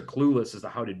powerless or clueless as to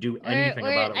how to do anything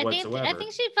about it whatsoever. I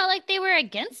think she felt like they were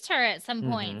against her at some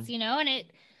points, you know, and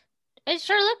it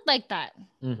sure looked like that.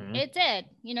 It did,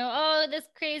 you know. Oh, this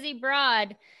crazy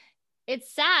broad.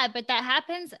 It's sad, but that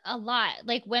happens a lot.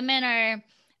 Like women are,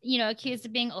 you know, accused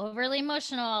of being overly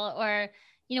emotional or,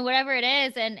 you know, whatever it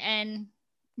is, and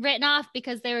written off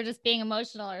because they were just being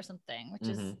emotional or something, which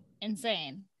is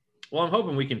insane. Well, I'm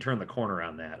hoping we can turn the corner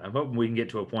on that. I'm hoping we can get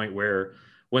to a point where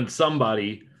when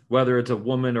somebody, whether it's a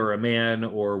woman or a man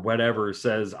or whatever,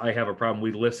 says, I have a problem,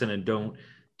 we listen and don't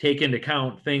take into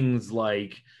account things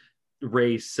like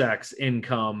race, sex,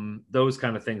 income, those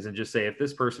kind of things, and just say, if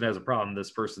this person has a problem,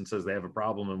 this person says they have a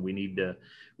problem, and we need to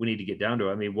get down to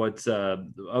it. I mean, what's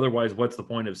otherwise, what's the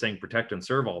point of saying protect and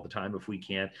serve all the time if we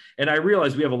can't? And I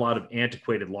realize we have a lot of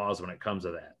antiquated laws when it comes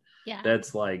to that. Yeah.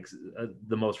 That's like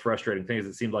the most frustrating thing is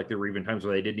it seemed like there were even times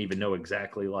where they didn't even know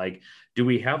exactly, like, do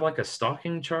we have like a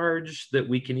stalking charge that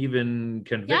we can even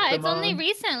convict them on? Yeah, it's only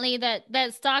recently that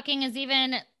stalking is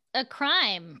even a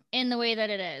crime in the way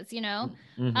that it is, you know?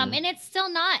 And it's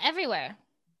still not everywhere.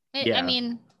 I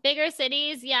mean, bigger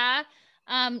cities, yeah.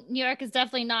 New York is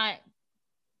definitely not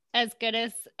as good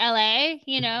as LA,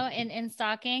 you know, in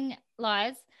stalking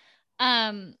laws. Yeah,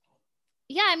 I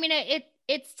mean,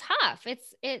 it's tough.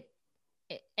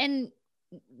 And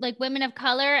like women of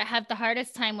color have the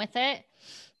hardest time with it.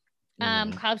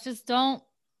 Cops just don't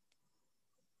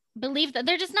believe that,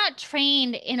 they're just not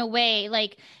trained in a way,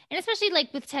 like, and especially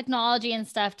like with technology and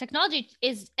stuff, technology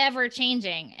is ever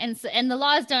changing, and the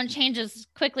laws don't change as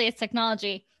quickly as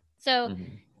technology. So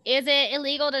is it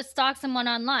illegal to stalk someone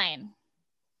online?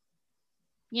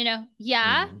 You know,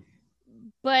 yeah.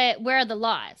 But where are the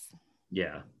laws?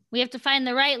 Yeah. We have to find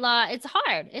the right law. It's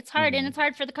hard. And it's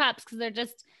hard for the cops because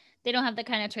they don't have the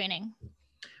kind of training.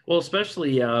 Well,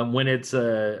 especially when it's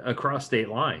across state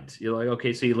lines. You're like,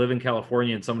 okay, so you live in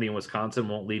California and somebody in Wisconsin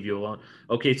won't leave you alone.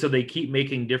 Okay, so they keep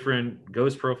making different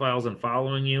ghost profiles and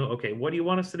following you. Okay, what do you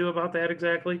want us to do about that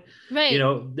exactly? Right. You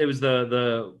know, there was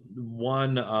the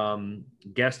one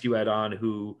guest you had on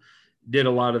who did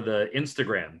a lot of the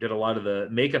Instagram, did a lot of the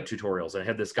makeup tutorials, and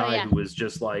had this guy who was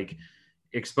just like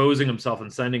exposing himself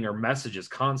and sending her messages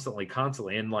constantly.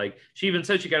 And like, she even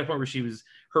said she got to the point where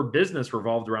her business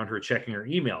revolved around her checking her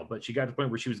email, but she got to the point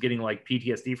where she was getting like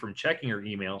PTSD from checking her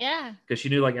email. Yeah. Because she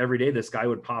knew like every day this guy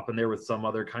would pop in there with some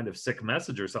other kind of sick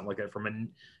message or something like that from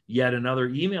yet another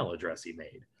email address he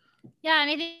made. Yeah.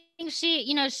 And I think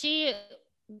she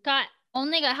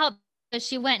only got help because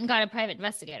she went and got a private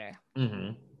investigator.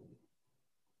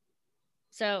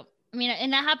 So, I mean,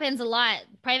 and that happens a lot.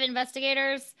 Private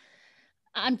investigators,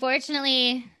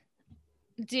 unfortunately,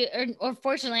 or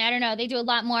fortunately, I don't know, they do a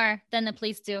lot more than the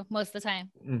police do most of the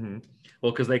time.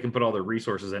 Well, because they can put all their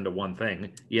resources into one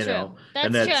thing, you know.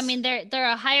 That's true. I mean, they're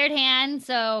a hired hand,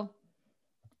 so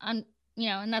you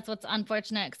know, and that's what's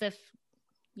unfortunate, because if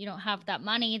you don't have that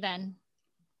money, then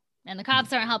and the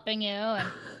cops aren't helping you, and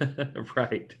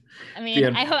right. I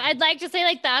mean, I'd like to say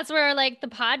like that's where like the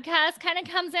podcast kind of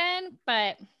comes in,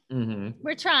 but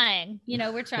we're trying.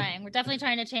 We're trying. We're definitely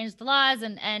trying to change the laws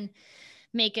and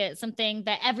make it something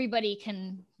that everybody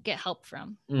can get help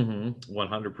from.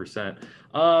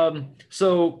 100%.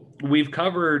 So we've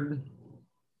covered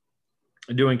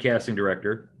doing casting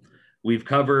director. We've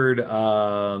covered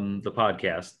the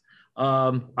podcast.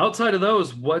 Outside of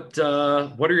those, what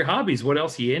are your hobbies? What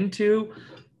else are you into?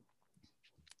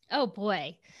 Oh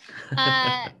boy.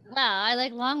 Well, I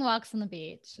like long walks on the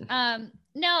beach.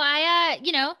 No,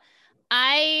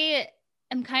 I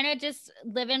am kind of just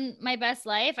living my best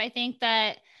life. I think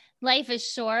that life is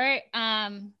short.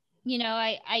 I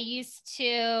used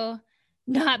to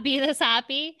not be this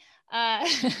happy. No,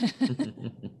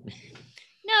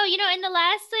 in the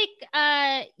last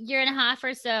year and a half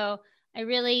or so, I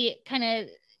really kind of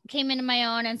came into my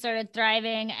own and started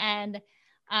thriving. And,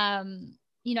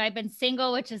 I've been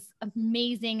single, which is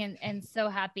amazing and so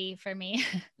happy for me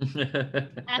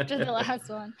after the last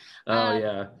one.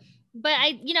 Yeah. But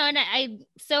I'm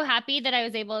so happy that I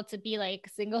was able to be like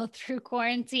single through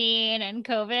quarantine and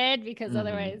COVID, because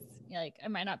otherwise, I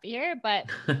might not be here. But,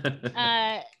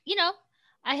 I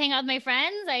hang out with my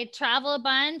friends. I travel a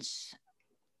bunch.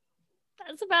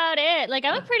 That's about it. Like,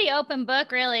 I'm a pretty open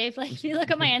book, really. Like, if you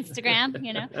look at my Instagram,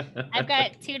 I've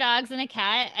got 2 dogs and a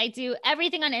cat. I do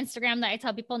everything on Instagram that I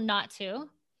tell people not to.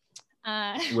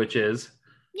 Which is?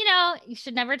 you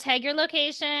should never tag your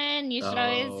location. You should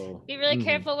always Oh. be really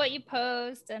careful what you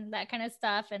post and that kind of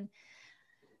stuff. And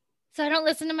so I don't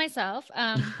listen to myself.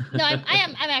 No,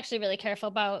 I'm actually really careful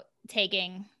about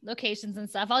tagging locations and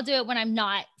stuff. I'll do it when I'm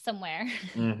not somewhere,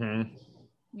 Mm-hmm.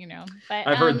 but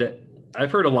I've heard that. I've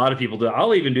heard a lot of people do.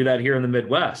 I'll even do that here in the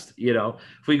Midwest.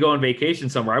 If we go on vacation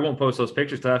somewhere, I won't post those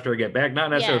pictures till after I get back. Not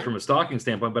necessarily yeah, from a stalking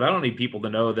standpoint, but I don't need people to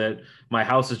know that my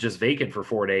house is just vacant for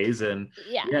 4 days, and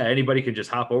yeah, yeah, anybody can just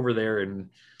hop over there and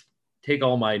take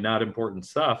all my not important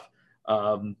stuff.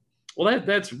 Well,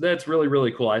 that's really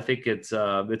really cool. I think it's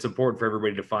important for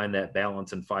everybody to find that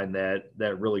balance and find that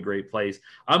really great place.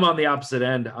 I'm on the opposite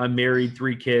end. I'm married,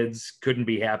 3 kids, couldn't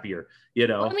be happier.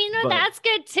 Well, I mean, no, But that's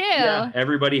good yeah, too.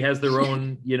 everybody has their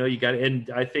own. You got, and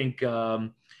I think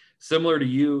similar to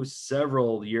you,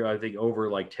 several years, I think over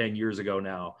like 10 years ago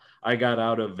now, I got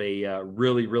out of a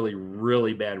really really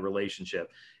really bad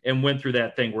relationship and went through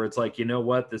that thing where it's like, you know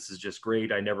what, this is just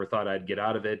great. I never thought I'd get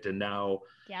out of it, and now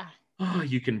Yeah. oh,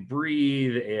 you can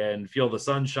breathe and feel the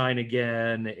sunshine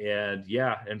again. And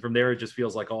yeah, and from there, it just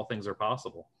feels like all things are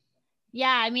possible. Yeah.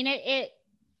 I mean,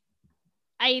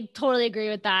 I totally agree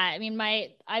with that. I mean,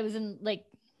 I was in like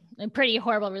a pretty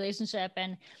horrible relationship,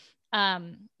 and,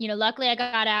 luckily I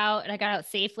got out and I got out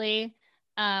safely,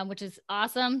 which is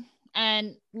awesome.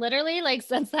 And literally, like,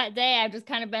 since that day, I've just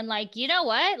kind of been like, you know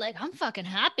what? Like, I'm fucking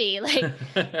happy. Like,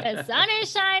 the sun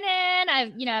is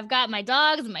shining. I've got my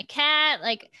dogs and my cat.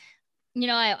 Like,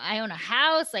 I own a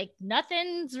house. Like,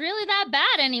 nothing's really that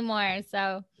bad anymore.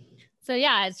 So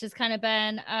yeah, it's just kind of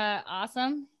been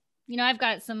awesome. I've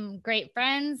got some great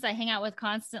friends I hang out with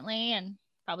constantly, and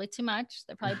probably too much.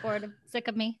 They're probably bored of sick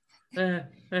of me. I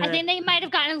think they might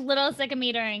have gotten a little sick of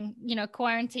me during,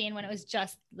 quarantine when it was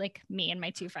just like me and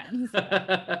my 2 friends.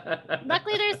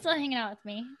 Luckily, they're still hanging out with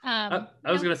me. I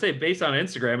was going to say, based on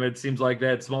Instagram, it seems like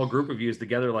that small group of you is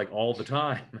together like all the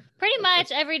time. Pretty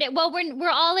much every day. Well, we're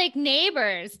all like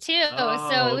neighbors too,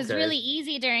 so it was Okay. really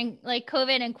easy during like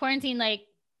COVID and quarantine. Like,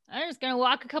 I'm just gonna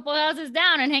walk a couple houses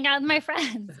down and hang out with my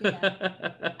friends.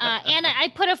 And I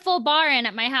put a full bar in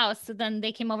at my house, so then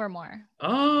they came over more.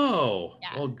 Oh,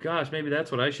 Yeah. well, gosh, maybe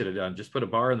that's what I should have done. Just put a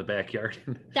bar in the backyard.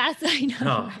 I know.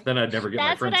 Oh, Right? then I'd never get my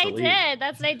That's what friends I to leave. did.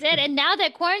 That's what I did. And now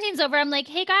that quarantine's over, I'm like,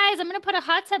 hey guys, I'm gonna put a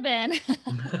hot tub in. Like,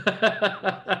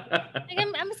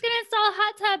 I'm just gonna install a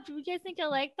hot tub. Do you guys think you'll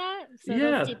like that? So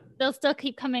Yeah. they'll still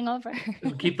keep coming over.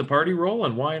 Keep the party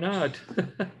rolling. Why not?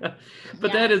 But Yeah.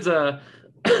 that is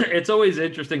it's always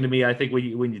interesting to me. I think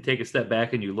when you take a step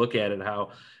back and you look at it,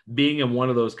 how being in one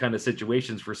of those kind of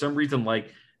situations, for some reason,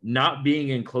 like not being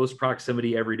in close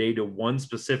proximity every day to one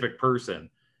specific person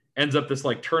ends up this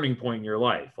like turning point in your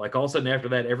life. Like all of a sudden after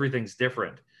that, everything's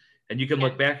different. And you can Yeah.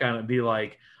 look back on it and be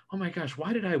like, oh my gosh,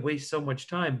 why did I waste so much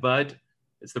time? But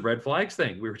it's the red flags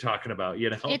thing we were talking about,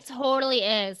 It totally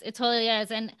is. It totally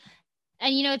is. And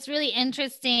it's really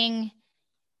interesting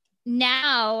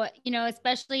now,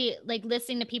 especially like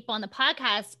listening to people on the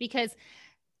podcast, because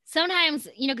sometimes,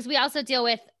 because we also deal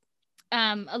with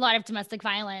a lot of domestic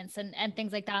violence and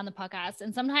things like that on the podcast.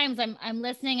 And sometimes I'm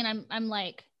listening and I'm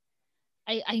like,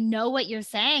 I know what you're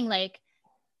saying, like,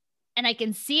 and I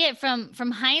can see it from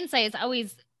hindsight. It's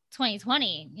always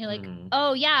 2020. You're like,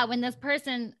 oh yeah, when this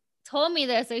person told me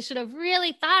this, I should have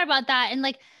really thought about that and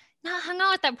like not hung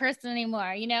out with that person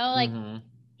anymore. Like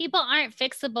people aren't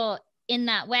fixable in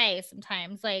that way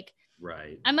sometimes. Like,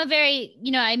 right. I'm a very,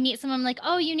 I meet someone, I'm like,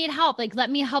 oh, you need help. Like, let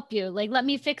me help you. Like, let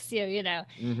me fix you,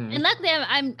 And luckily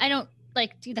I don't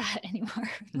like do that anymore.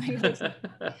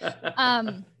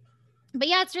 But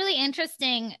yeah, it's really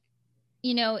interesting,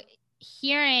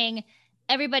 hearing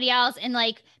everybody else and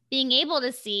like being able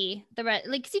to see the red,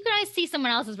 like, 'cause you can always see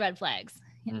someone else's red flags.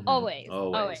 Always.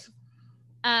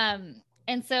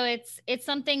 And so it's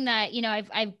something that,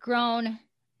 I've grown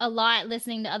a lot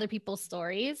listening to other people's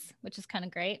stories, which is kind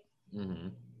of great.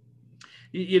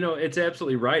 It's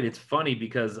absolutely right. It's funny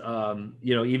because,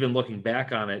 even looking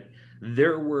back on it,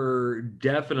 there were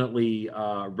definitely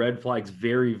red flags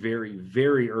very, very,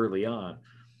 very early on.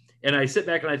 And I sit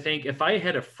back and I think if I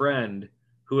had a friend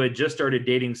who had just started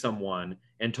dating someone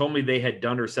and told me they had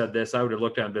done or said this, I would have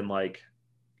looked at him and been like,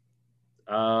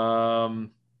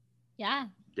 yeah,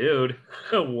 dude,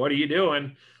 what are you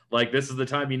doing? Like, this is the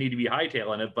time you need to be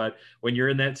hightailing it. But when you're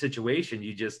in that situation,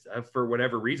 you just, for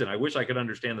whatever reason, I wish I could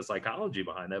understand the psychology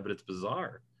behind that, but it's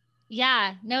bizarre.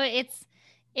 Yeah, no,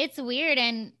 it's weird.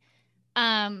 And,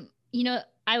 I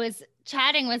was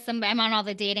chatting with somebody, I'm on all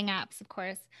the dating apps, of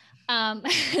course. I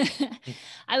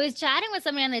was chatting with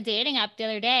somebody on the dating app the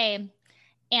other day,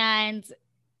 and,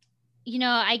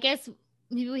 I guess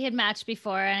maybe we had matched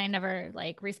before and I never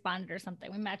like responded or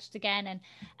something. We matched again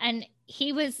and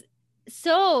he was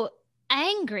so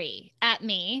angry at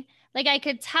me. Like I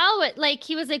could tell what, like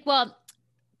he was like, well,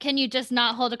 can you just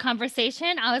not hold a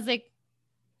conversation? I was like,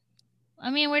 I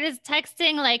mean, we're just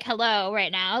texting like hello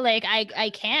right now. Like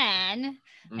I can.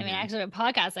 I mean, actually, a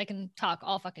podcast, I can talk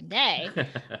all fucking day.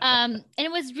 And it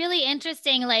was really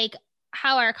interesting, like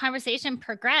how our conversation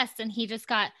progressed, and he just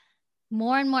got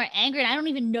more and more angry. And I don't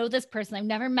even know this person. I've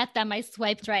never met them. I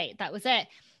swiped right. That was it.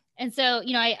 And so,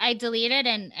 you know, I deleted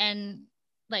and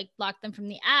like blocked them from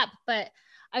the app. But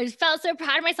I just felt so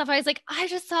proud of myself. I was like, I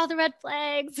just saw the red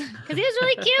flags because he was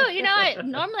really cute. You know,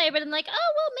 normally I would have been like,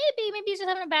 oh, well, maybe he's just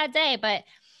having a bad day. But,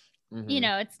 you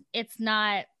know, it's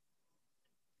not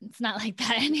like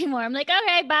that anymore. I'm like,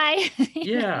 okay, bye.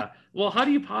 Yeah. Well, how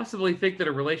do you possibly think that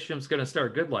a relationship's going to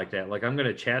start good like that? Like, I'm going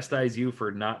to chastise you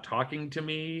for not talking to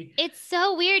me? It's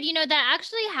so weird. You know, that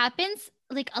actually happens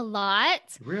like a lot.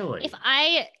 Really?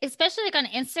 Especially like on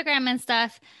Instagram and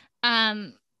stuff,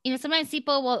 you know, sometimes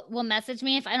people will message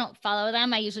me if I don't follow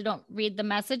them. I usually don't read the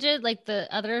messages, like the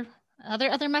other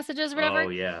messages or whatever. Oh,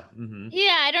 yeah.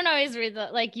 Yeah, I don't always read the,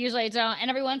 like usually I don't. And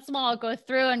every once in a while I'll go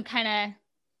through and kind of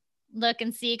look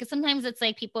and see, because sometimes it's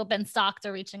like people have been stalked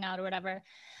or reaching out or whatever.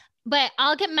 But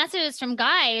I'll get messages from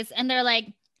guys and they're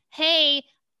like, hey,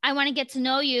 I want to get to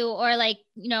know you, or like,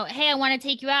 you know, hey, I want to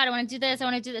take you out, I want to do this, I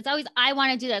want to do this. It's always, I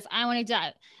want to do this, I want to do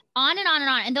that, on and on and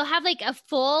on. And they'll have like a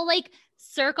full like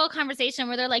circle conversation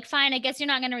where they're like, fine, I guess you're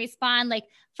not going to respond, like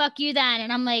fuck you then.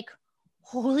 And I'm like,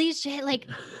 holy shit, like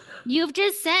you've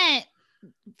just sent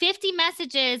 50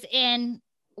 messages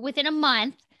within a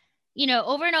month, you know,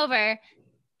 over and over.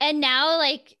 And now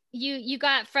like you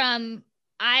got from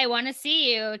I want to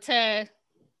see you to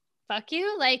fuck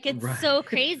you. Like it's Right. so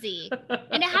crazy.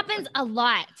 And it happens a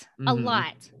lot. A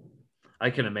lot.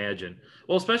 I can imagine.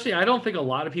 Well, especially, I don't think a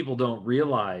lot of people don't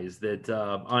realize that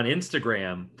on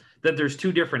Instagram that there's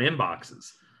two different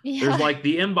inboxes. Yeah. There's like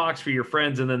the inbox for your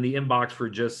friends and then the inbox for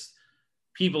just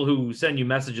people who send you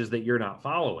messages that you're not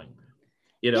following.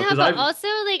 You know, yeah, because but also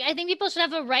like I think people should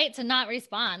have a right to not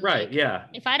respond. Right. Like, yeah.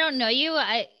 if I don't know you,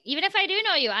 even if I do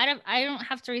know you, I don't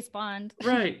have to respond.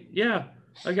 Right. Yeah.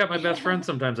 I got my best friend.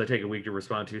 Sometimes I take a week to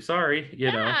respond to. Sorry,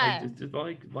 you know,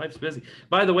 like life's busy.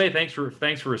 By the way, thanks for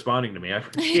responding to me. I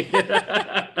appreciate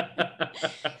it.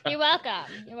 You're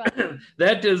welcome. You're welcome.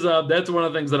 That's one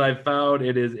of the things that I've found.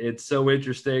 It's so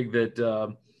interesting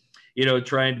that you know,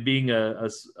 being a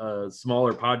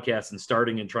smaller podcast and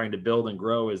starting and trying to build and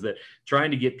grow, is that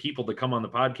trying to get people to come on the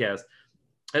podcast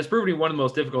has proven to be one of the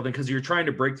most difficult things, because you're trying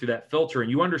to break through that filter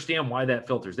and you understand why that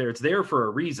filter's there. It's there for a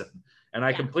reason. And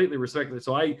I completely respect it.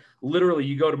 So you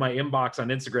go to my inbox on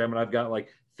Instagram and I've got like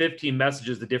 15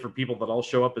 messages to different people that all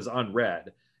show up as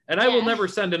unread. And I will never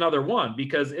send another one,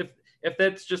 because if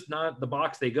that's just not the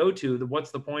box they go to, then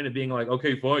what's the point of being like,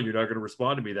 okay, fine, you're not going to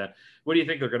respond to me then? What do you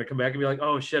think? They're going to come back and be like,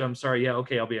 oh shit, I'm sorry. Yeah.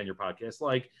 Okay. I'll be on your podcast.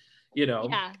 Like, you know.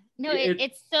 Yeah. No,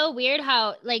 it's so weird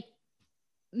how like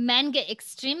men get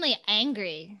extremely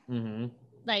angry.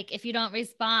 Like if you don't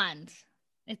respond,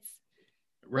 it's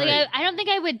right. Like I don't think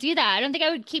I would do that. I don't think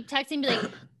I would keep texting and be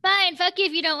like, fine, fuck you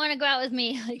if you don't want to go out with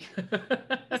me. Like,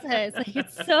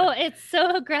 it's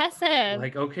so aggressive.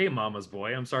 Like, okay, mama's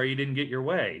boy, I'm sorry you didn't get your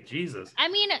way. Jesus. I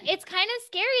mean, it's kind of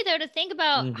scary though to think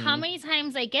about how many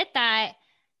times I get that.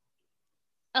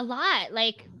 A lot.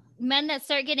 Like men that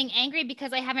start getting angry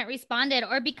because I haven't responded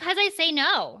or because I say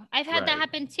no. I've had that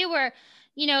happen too, where,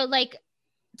 you know, like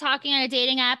talking on a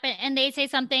dating app and they say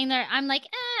something that I'm like,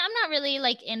 I'm not really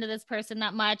like into this person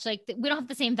that much. Like we don't have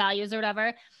the same values or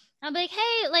whatever. I'm like,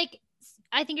 hey, like,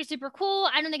 I think you're super cool.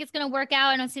 I don't think it's going to work out.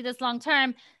 I don't see this long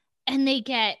term. And they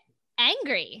get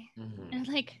angry. And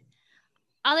like,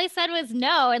 all they said was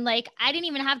no. And like, I didn't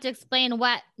even have to explain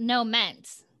what no meant.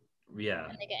 Yeah.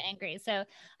 And they get angry. So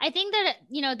I think that,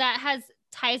 you know, that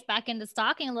ties back into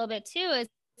stalking a little bit too, is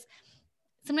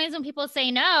sometimes when people say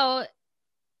no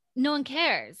one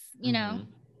cares, you know.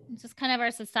 It's just kind of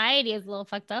our society is a little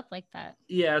fucked up like that.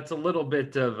 Yeah, it's a little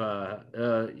bit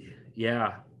of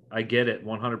yeah, I get it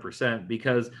 100%,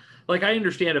 because like I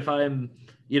understand if I'm,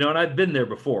 you know, and I've been there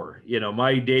before, you know,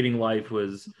 my dating life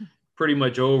was pretty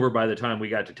much over by the time we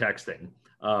got to texting.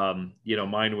 You know,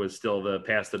 mine was still the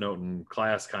pass the note in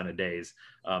class kind of days.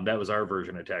 That was our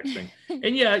version of texting.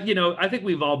 And yeah, you know, I think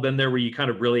we've all been there where you kind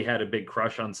of really had a big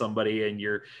crush on somebody and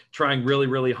you're trying really,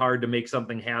 really hard to make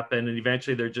something happen. And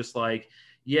eventually they're just like,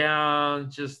 yeah,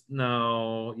 just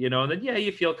no, you know, and then, yeah,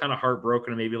 you feel kind of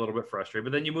heartbroken and maybe a little bit frustrated,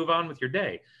 but then you move on with your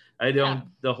day.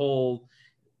 The whole,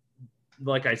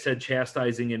 like I said,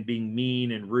 chastising and being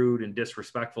mean and rude and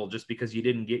disrespectful just because you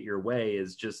didn't get your way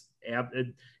is just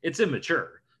it's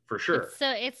immature for sure.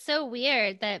 It's so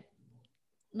weird that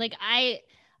like I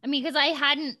mean, because I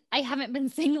haven't been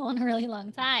single in a really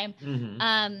long time. Mm-hmm.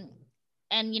 And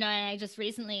and I just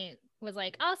recently was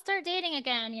like, I'll start dating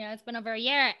again. It's been over a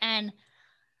year, and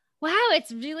wow,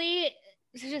 it's really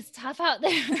just tough out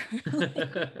there.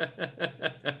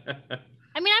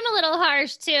 I mean, I'm a little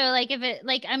harsh too. Like if it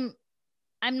like I'm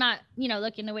not,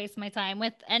 looking to waste my time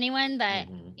with anyone that,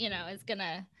 Mm-hmm. is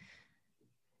gonna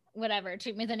whatever,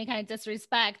 treat me with any kind of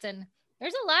disrespect. And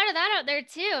there's a lot of that out there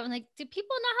too. I'm like, do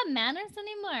people not have manners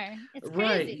anymore? It's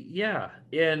Right, crazy. yeah.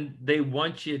 And they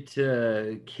want you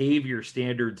to cave your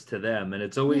standards to them. And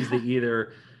it's always the Yeah.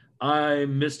 either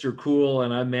I'm Mr. Cool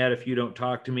and I'm mad if you don't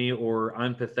talk to me, or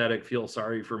I'm pathetic, feel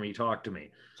sorry for me, talk to me.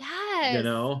 You Yes.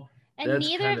 know, And that's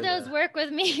neither kind of of those the. work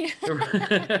with me.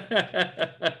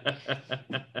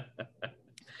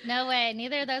 No way.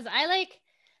 Neither of those. I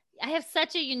have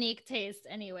such a unique taste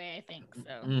anyway, I think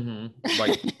Mm-hmm.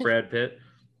 Like so. Brad Pitt.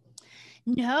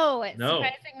 No, No.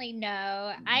 surprisingly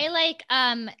no. I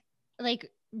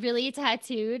like really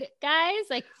tattooed guys,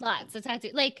 like lots of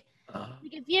tattoos. Like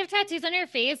if you have tattoos on your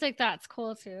face, like that's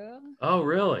cool too. Oh,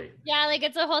 really? Yeah, like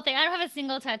it's a whole thing. I don't have a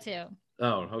single tattoo,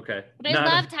 Oh, okay. but I Not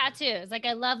love a. tattoos. Like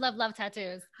I love, love, love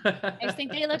tattoos. I just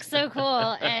think they look so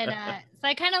cool. And so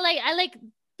I like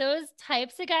those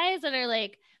types of guys that are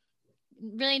like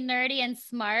really nerdy and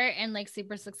smart and like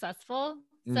super successful.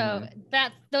 So Mm-hmm.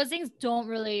 that those things don't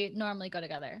really normally go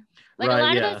together. Like a Right,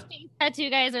 lot of those yeah. face tattoo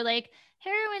guys are like,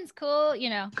 heroin's cool. You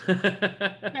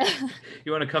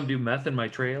want to come do meth in my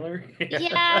trailer?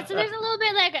 Yeah, so there's a little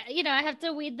bit like, I have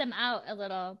to weed them out a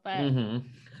little, but Mm-hmm.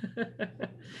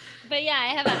 yeah,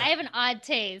 I have an odd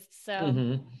taste, so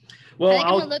Mm-hmm. I Well, think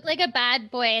I'm gonna I'll. look like a bad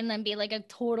boy and then be like a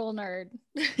total nerd.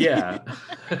 Yeah.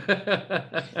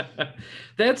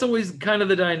 That's always kind of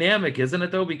the dynamic, isn't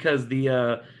it, though? Because the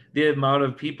amount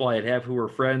of people I'd have who were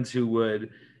friends who would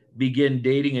begin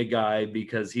dating a guy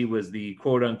because he was the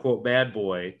quote unquote bad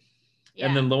boy. And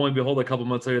Yeah. then lo and behold, a couple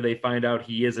months later, they find out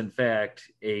he is, in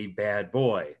fact, a bad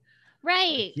boy. Like,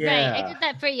 Right, right. I yeah. did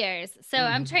that for years. So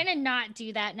I'm Mhm. trying to not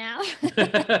do that now.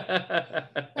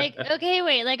 Like, okay,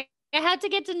 wait, like I had to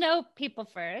get to know people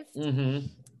first. Hmm.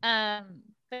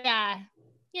 But yeah,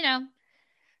 you know,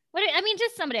 I mean,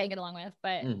 just somebody I get along with,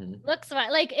 but Hmm. looks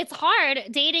like it's hard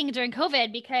dating during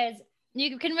COVID because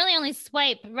you can really only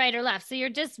swipe right or left. So you're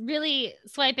just really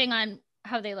swiping on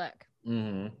how they look.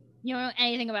 Hmm. You don't know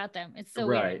anything about them. It's so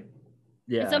weird. Right.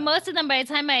 And so Yeah. most of them, by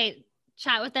the time I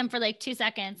chat with them for like 2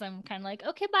 seconds, I'm kind of like,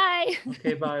 okay, bye.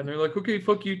 Okay, bye. And they're like, okay,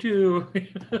 fuck you too.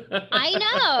 I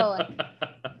know.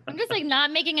 I'm just like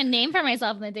not making a name for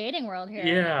myself in the dating world here.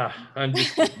 Yeah, I'm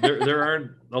just there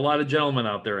aren't a lot of gentlemen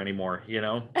out there anymore,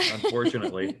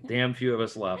 unfortunately. Damn few of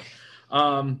us left.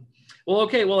 Well,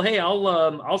 okay, well, hey,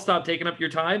 I'll stop taking up your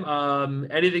time.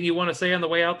 Anything you want to say on the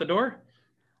way out the door?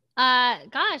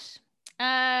 Gosh.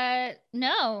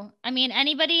 No. I mean,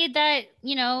 anybody that,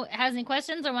 has any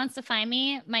questions or wants to find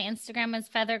me, my Instagram is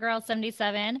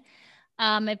feathergirl77.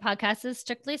 My podcast is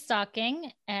Strictly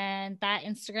Stalking, and that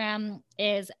Instagram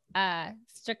is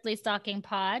Strictly Stalking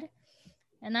Pod.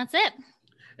 And that's it.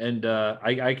 And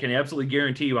I can absolutely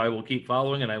guarantee you I will keep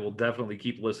following and I will definitely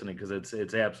keep listening because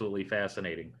it's absolutely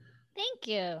fascinating. Thank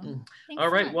you. All Thanks so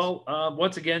right. much. Well,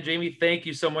 once again, Jaimie, thank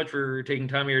you so much for taking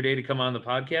time of your day to come on the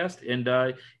podcast.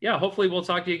 And yeah, hopefully we'll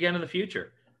talk to you again in the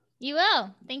future. You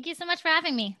will. Thank you so much for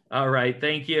having me. All right.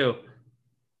 Thank you.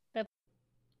 Bye.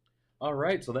 All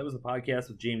right. So that was the podcast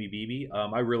with Jaimie Beebe.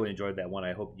 I really enjoyed that one.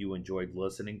 I hope you enjoyed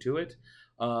listening to it.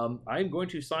 I'm going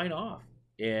to sign off.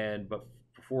 But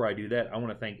before I do that, I want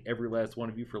to thank every last one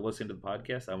of you for listening to the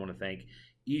podcast. I want to thank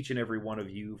each and every one of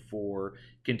you for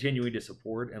continuing to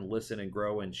support and listen and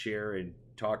grow and share and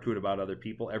talk to it about other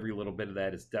people. Every little bit of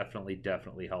that is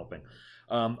definitely helping.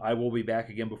 I will be back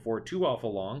again before too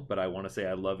awful long, but I want to say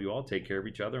I love you all. Take care of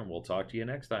each other, and we'll talk to you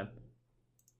next time.